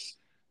universe,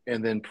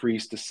 and then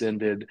Priest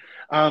descended.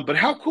 But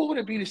how cool would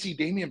it be to see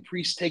Damian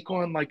Priest take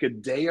on like a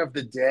Day of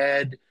the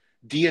Dead,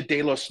 Dia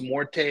de los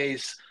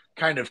Muertes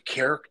kind of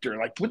character?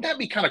 Like, wouldn't that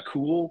be kind of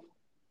cool?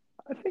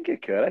 I think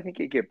it could. I think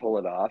it could pull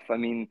it off. I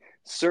mean,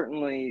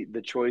 certainly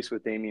the choice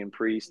with Damian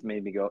Priest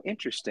made me go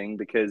interesting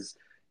because,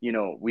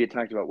 we had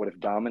talked about what if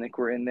Dominic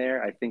were in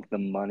there. I think the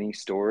money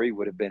story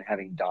would have been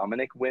having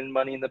Dominic win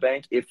Money in the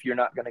Bank if you're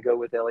not going to go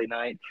with LA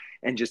Knight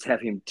and just have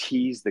him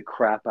tease the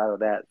crap out of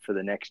that for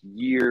the next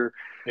year.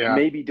 Yeah,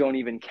 Maybe don't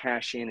even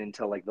cash in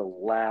until like the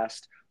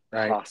last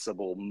right.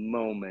 possible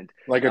moment.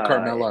 Like a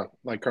Uh,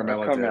 Like or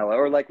Carmella did. Carmella,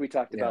 or like we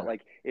talked about, Yeah.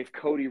 like if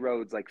Cody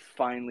Rhodes like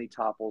finally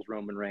topples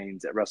Roman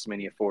Reigns at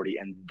WrestleMania 40,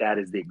 and that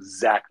is the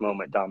exact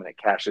moment Dominic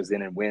cashes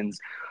in and wins,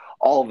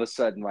 all of a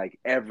sudden like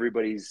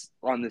everybody's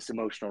on this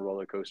emotional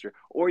roller coaster.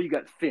 Or you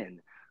got Finn,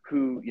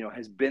 who,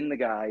 has been the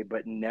guy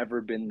but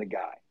never been the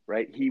guy,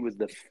 right? He was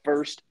the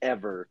first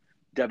ever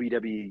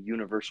WWE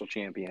Universal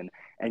Champion,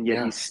 and yet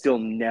Yeah. he's still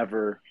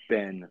never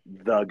been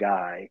the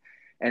guy.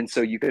 And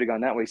so you could have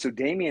gone that way. So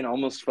Damian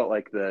almost felt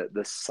like the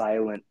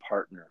silent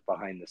partner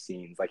behind the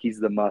scenes. Like he's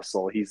the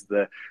muscle,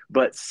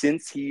 but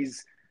since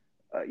he's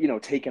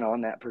taken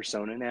on that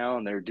persona now,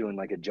 and they're doing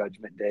like a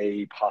Judgment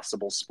Day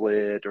possible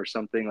split or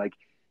something, like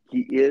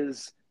he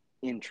is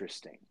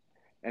interesting.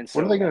 And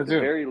What are they so going at to the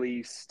do? very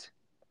least,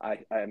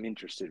 I'm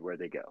interested where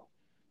they go.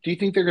 Do you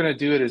think they're going to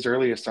do it as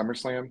early as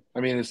SummerSlam? I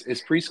mean,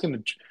 is Priest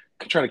going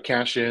to try to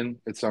cash in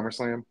at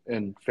SummerSlam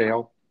and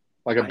fail,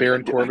 like a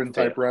Baron I Corbin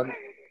fail. type run?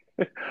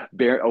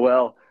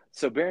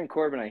 So Baron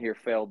Corbin, I hear,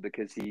 failed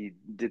because he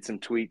did some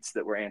tweets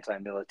that were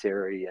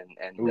anti-military,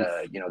 and Oof.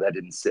 that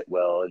didn't sit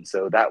well, and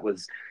so that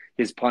was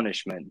his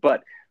punishment.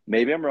 But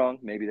maybe I'm wrong.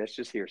 Maybe that's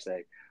just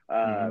hearsay.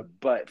 Mm-hmm.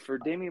 But for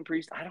Damian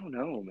Priest, I don't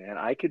know, man.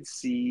 I could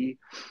see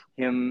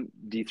him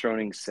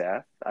dethroning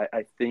Seth.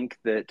 I think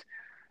that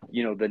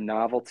the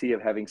novelty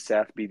of having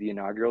Seth be the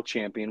inaugural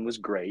champion was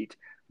great.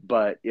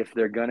 But if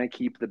they're going to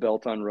keep the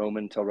belt on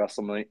Roman until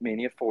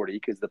WrestleMania 40,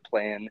 because the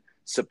plan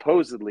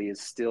supposedly is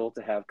still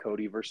to have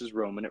Cody versus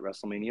Roman at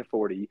WrestleMania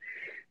 40,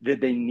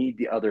 that they need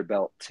the other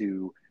belt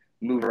to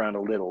move around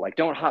a little. Like,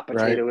 don't hot Right.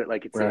 potato it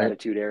like it's the Right.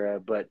 Attitude Era,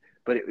 but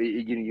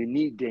you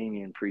need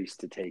Damian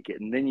Priest to take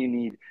it, and then you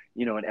need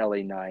an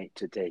LA Knight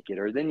to take it,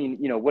 or then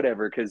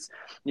whatever, because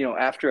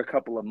after a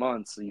couple of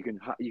months you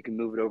can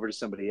move it over to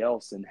somebody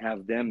else and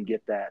have them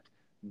get that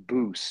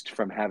boost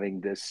from having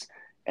this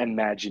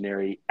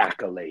imaginary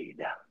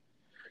accolade.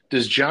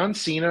 Does John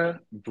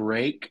Cena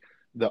break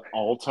the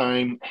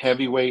all-time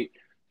heavyweight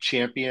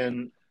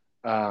champion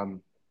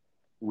um,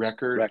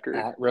 record Record.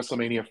 at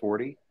WrestleMania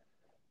 40?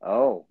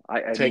 Oh,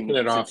 I Taking mean,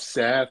 it off since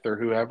Seth or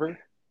whoever?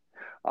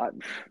 uh,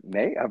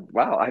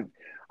 wow,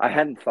 I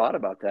hadn't thought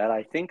about that.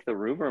 I think the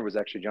rumor was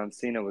actually John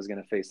Cena was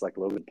going to face like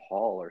Logan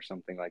Paul or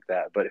something like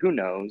that, but who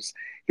knows?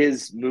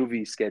 His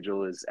movie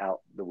schedule is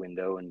out the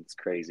window and it's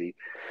crazy.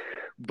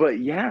 But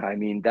yeah, I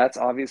mean, that's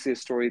obviously a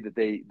story that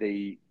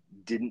they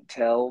didn't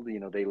tell.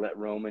 They let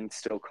Roman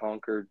still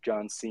conquer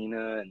John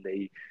Cena, and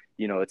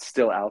it's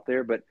still out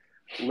there. But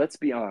let's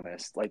be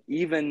honest, like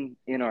even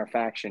in our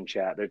faction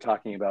chat, they're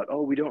talking about,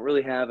 oh, we don't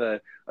really have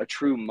a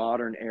true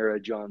modern era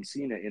John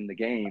Cena in the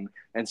game.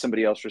 And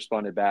somebody else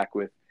responded back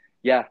with,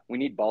 yeah, we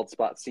need bald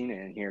spot Cena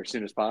in here as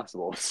soon as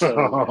possible. So,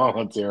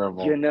 Oh,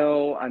 terrible.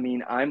 I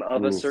mean, I'm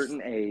of a Oof.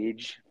 certain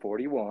age,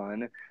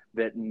 41,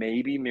 that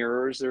maybe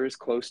mirrors are as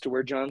close to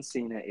where John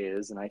Cena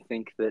is. And I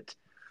think that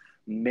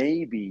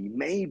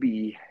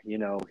maybe,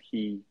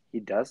 he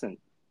doesn't,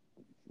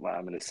 well,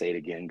 I'm going to say it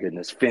again,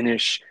 goodness,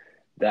 finish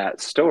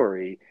that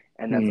story.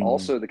 And that's Hmm.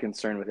 also the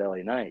concern with LA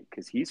Knight,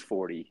 because he's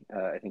 40,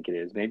 I think it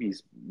is. Maybe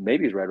he's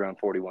right around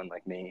 41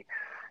 like me.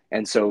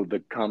 And so the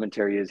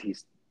commentary is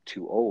he's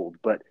too old.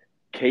 But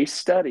case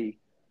study,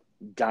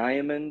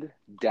 Diamond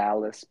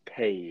Dallas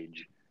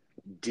Page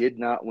did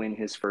not win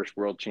his first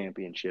world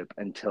championship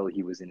until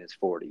he was in his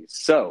 40s.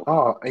 So,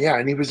 Oh, yeah,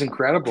 and he was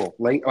incredible.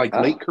 Late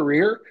oh,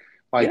 career.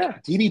 Like yeah,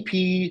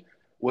 DDP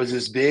was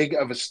as big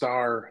of a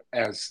star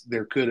as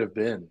there could have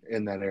been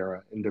in that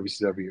era in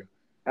WCW.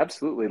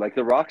 absolutely. Like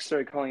The Rock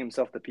started calling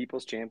himself the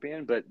People's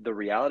Champion, but the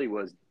reality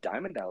was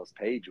Diamond Dallas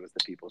Page was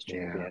the People's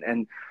Yeah. Champion.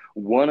 And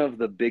one of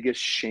the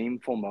biggest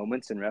shameful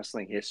moments in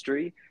wrestling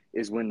history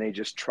is when they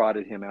just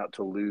trotted him out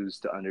to lose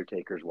to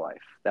Undertaker's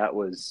wife. That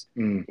was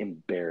Mm,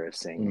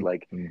 embarrassing. mm,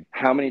 Like, mm.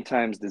 how many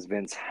times does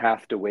Vince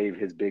have to wave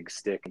his big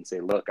stick and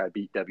say, look, I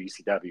beat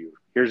WCW.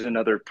 Here's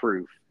another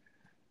proof.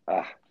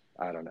 Uh,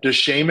 I don't know. Does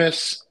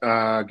Sheamus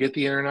get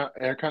the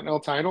Intercontinental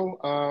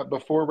title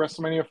before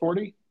WrestleMania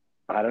 40?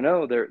 I don't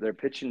know. They're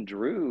pitching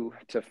Drew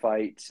to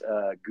fight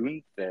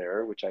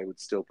Gunther, which I would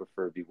still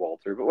prefer be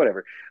Walter, but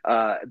whatever.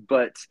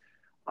 But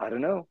I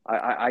don't know.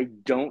 I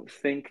don't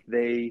think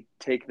they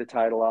take the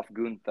title off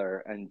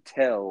Gunther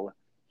until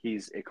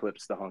he's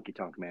eclipsed the Honky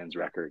Tonk Man's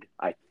record.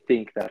 I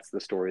think that's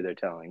the story they're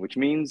telling, which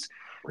means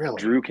Really?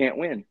 Drew can't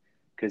win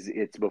because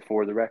it's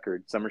before the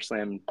record.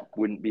 SummerSlam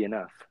wouldn't be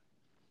enough.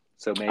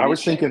 So I maybe was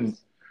it's thinking,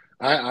 Sheamus.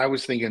 I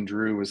was thinking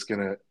Drew was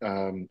gonna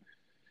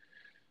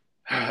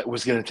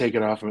take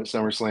it off him at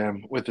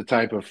SummerSlam with the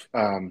type of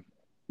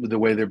the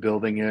way they're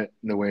building it,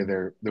 the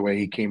way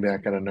he came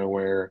back out of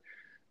nowhere.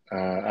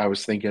 I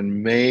was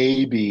thinking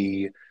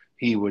maybe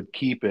he would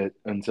keep it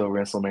until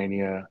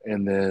WrestleMania,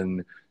 and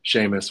then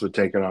Sheamus would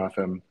take it off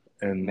him,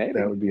 and that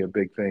Maybe. would be a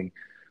big thing.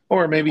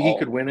 Or maybe he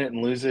could All win it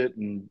and lose it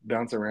and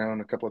bounce around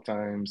a couple of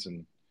times.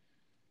 And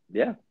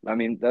Yeah, I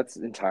mean, that's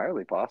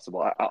entirely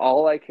possible.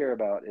 All I care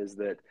about is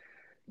that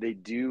they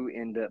do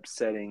end up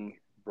setting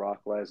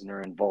Brock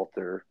Lesnar and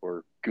Walter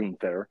or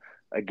Gunther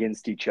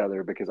against each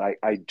other, because I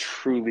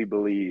truly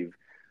believe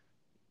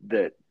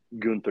that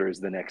Gunther is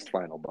the next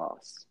final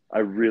boss. I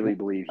really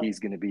believe he's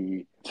going to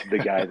be the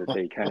guy that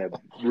they kind of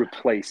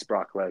replace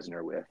Brock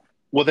Lesnar with.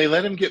 will they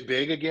let him get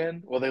big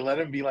again? Will they let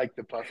him be like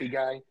the puffy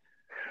guy?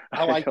 I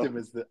don't,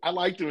 I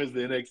liked him as the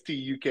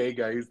NXT UK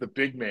guy. He's the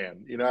big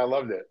man. I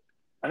loved it.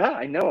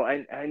 I know.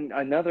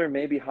 Another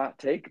maybe hot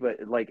take,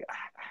 but like,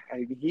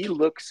 he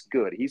looks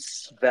good. He's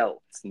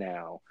svelte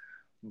now,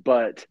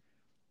 but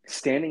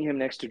standing him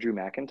next to Drew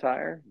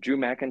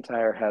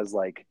McIntyre has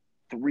like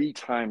 3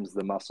 times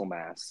the muscle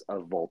mass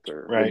of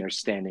Volter when Right, they're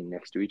standing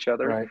next to each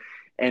other. right.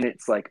 And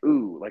it's like,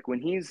 ooh, like when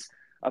he's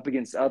up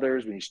against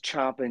others, when he's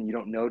chopping, you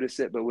don't notice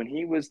it. But when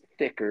he was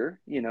thicker,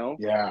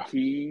 Yeah.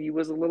 he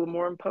was a little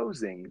more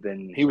imposing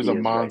than He was he a is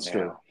right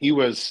monster. now. He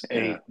was Yeah,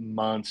 a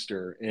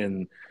monster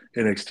in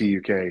NXT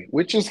UK,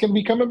 which is going to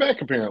be coming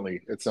back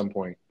apparently at some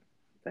point.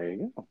 there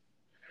you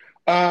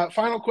go.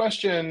 Final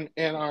question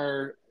in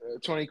our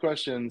 20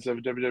 questions of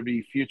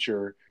WWE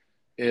future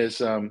is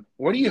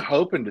what are you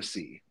hoping to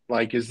see?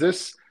 Like,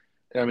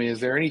 I mean, is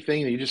there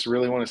anything that you just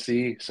really want to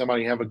see?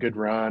 Somebody have a good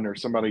run or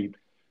somebody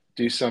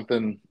do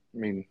something? I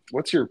mean,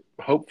 what's your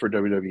hope for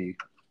WWE?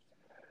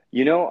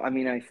 I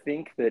mean, I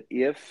think that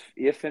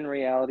if in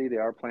reality they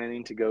are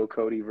planning to go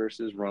Cody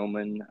versus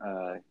Roman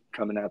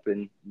coming up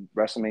in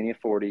WrestleMania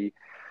 40,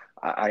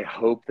 I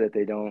hope that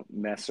they don't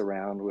mess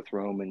around with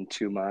Roman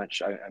too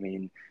much. I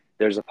mean,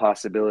 there's a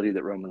possibility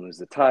that Roman loses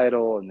the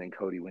title and then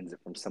Cody wins it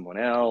from someone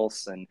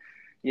else. And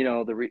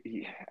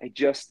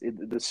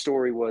the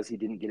story was he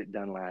didn't get it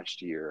done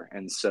last year,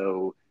 and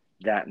so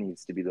that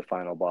needs to be the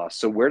final boss.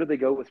 So where do they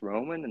go with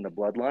Roman and the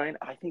Bloodline?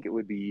 I think it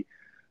would be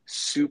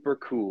super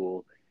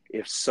cool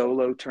if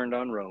Solo turned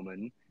on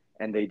Roman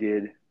and they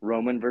did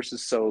Roman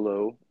versus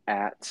Solo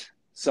at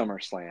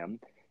SummerSlam,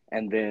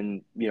 and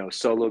then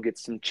Solo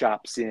gets some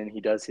chops in,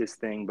 he does his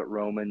thing, but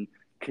Roman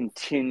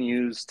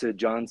continues to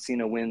John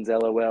Cena wins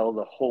LOL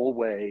the whole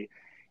way,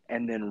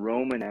 and then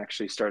Roman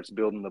actually starts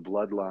building the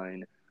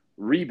bloodline,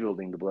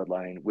 rebuilding the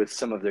bloodline with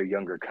some of their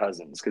younger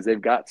cousins, because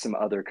they've got some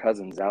other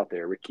cousins out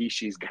there.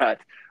 Rikishi's got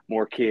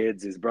more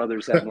kids, his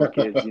brothers have more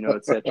kids,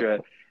 etc.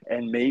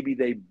 And maybe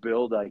they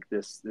build like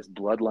this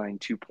bloodline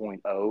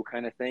 2.0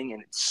 kind of thing,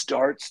 and it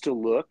starts to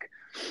look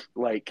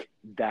like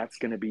that's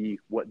going to be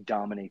what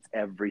dominates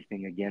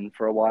everything again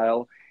for a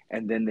while.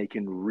 And then they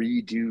can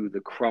redo the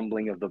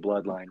crumbling of the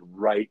bloodline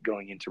right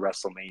going into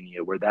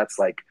WrestleMania, where that's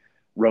like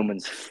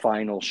Roman's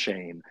final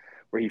shame,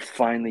 where he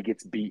finally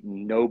gets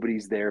beaten.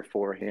 Nobody's there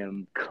for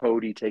him.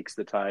 Cody takes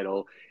the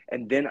title.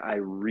 And then I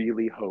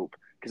really hope,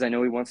 because I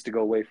know he wants to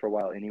go away for a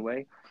while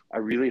anyway, I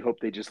really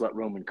hope they just let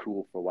Roman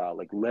cool for a while.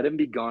 Like, let him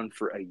be gone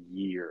for a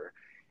year.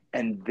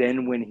 And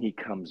then when he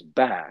comes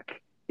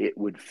back, it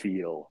would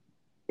feel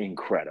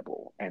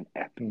incredible and Hmm,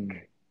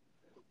 epic.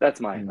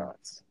 That's my hmm.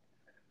 thoughts.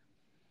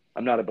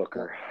 I'm not a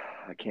booker.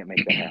 I can't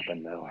make that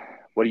happen, though.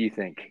 What do you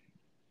think?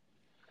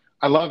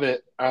 I love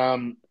it.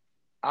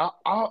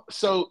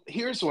 So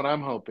here's what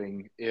I'm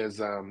hoping is,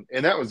 and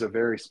that was a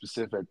very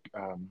specific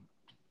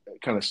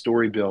kind of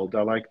story build.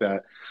 I like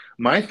that.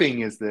 My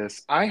thing is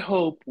this: I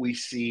hope we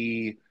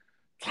see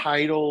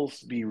titles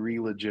be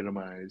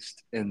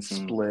re-legitimized and Mm.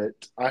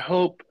 split. I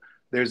hope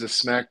there's a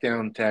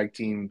SmackDown tag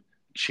team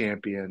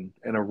champion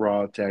and a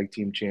Raw tag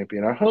team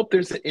champion. I hope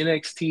there's an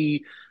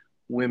NXT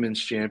women's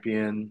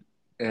champion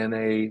and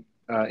a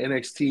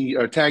NXT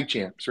or tag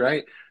champs,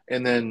 right?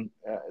 And then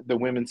the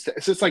women's. So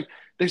it's like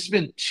there's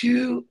been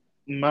too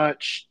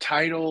much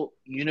title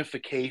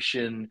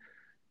unification,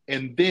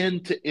 and then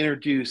to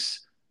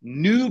introduce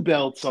new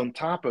belts on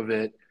top of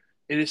it,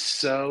 it is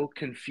so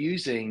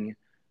confusing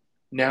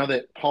now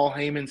that Paul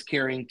Heyman's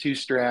carrying 2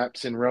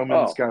 straps and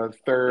Roman's Oh, got a yeah.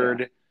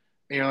 third.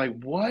 And you're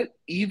like, what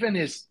even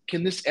is?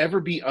 Can this ever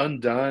be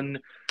undone?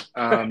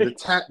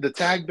 The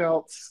tag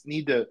belts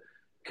need to.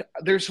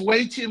 There's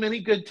way too many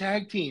good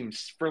tag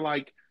teams for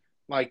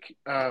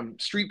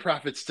Street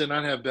Profits to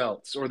not have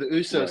belts, or the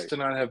Usos Right. to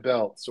not have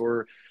belts,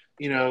 or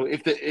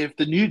if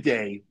the New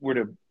Day were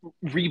to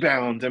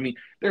rebound. I mean,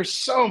 there's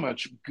so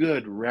much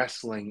good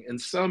wrestling and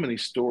so many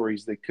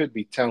stories they could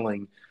be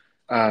telling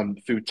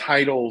through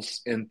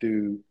titles and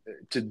through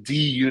to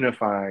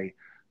de-unify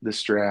the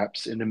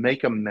straps and to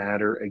make them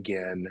matter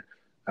again.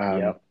 Um,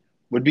 Yep.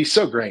 would be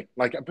so great.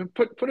 Like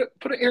put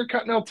an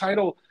Intercontinental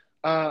title,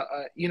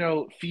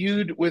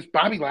 feud with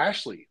Bobby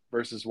Lashley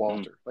versus Mm.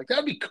 Walter. Like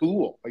that'd be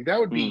cool. Like that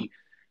would Mm. be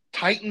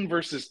Titan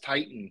versus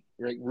Titan,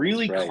 right?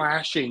 Really Right.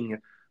 clashing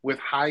with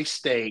high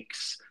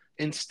stakes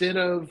instead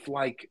of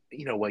like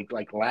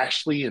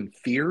Lashley and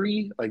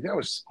Theory. Like that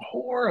was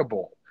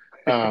horrible.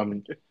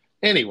 Um,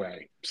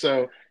 anyway,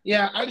 so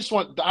yeah,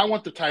 I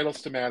want the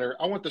titles to matter.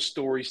 I want the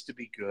stories to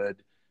be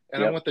good,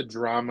 and I Yep. want the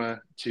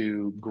drama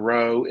to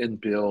grow and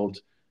build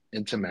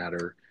and to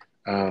matter.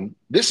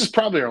 This is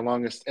probably our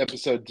longest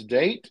episode to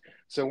date.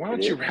 So why It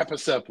don't you is. wrap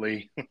us up,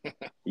 Lee?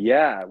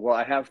 Yeah. Well,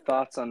 I have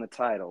thoughts on the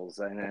titles,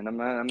 and I'm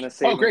gonna Oh,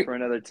 save them great. for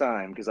another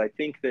time, because I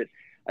think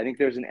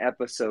there's an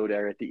episode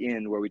there at the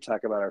end where we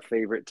talk about our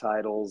favorite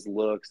titles,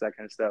 looks, that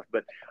kind of stuff.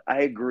 But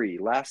I agree.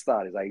 Last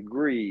thought is I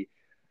agree.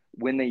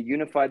 When they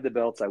unified the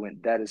belts, I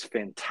went, that is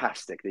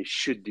fantastic. They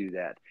should do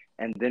that.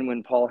 And then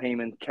when Paul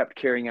Heyman kept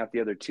carrying out the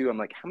other two, I'm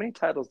like, how many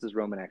titles does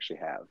Roman actually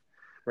have?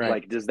 Right.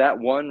 Like, does that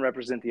one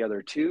represent the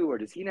other two, or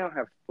does he now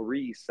have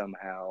three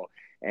somehow?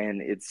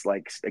 And it's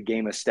like a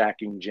game of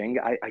stacking Jenga.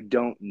 I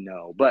don't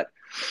know, but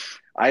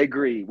I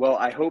agree. Well,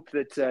 I hope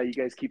that you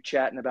guys keep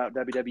chatting about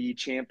WWE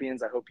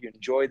champions. I hope you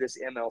enjoy this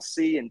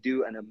MLC and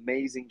do an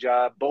amazing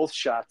job. Both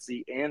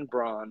Shotzi and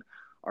Braun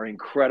are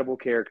incredible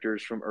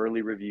characters from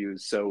early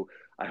reviews. So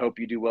I hope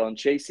you do well in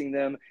chasing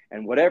them.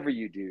 And whatever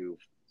you do,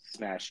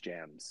 smash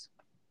gems.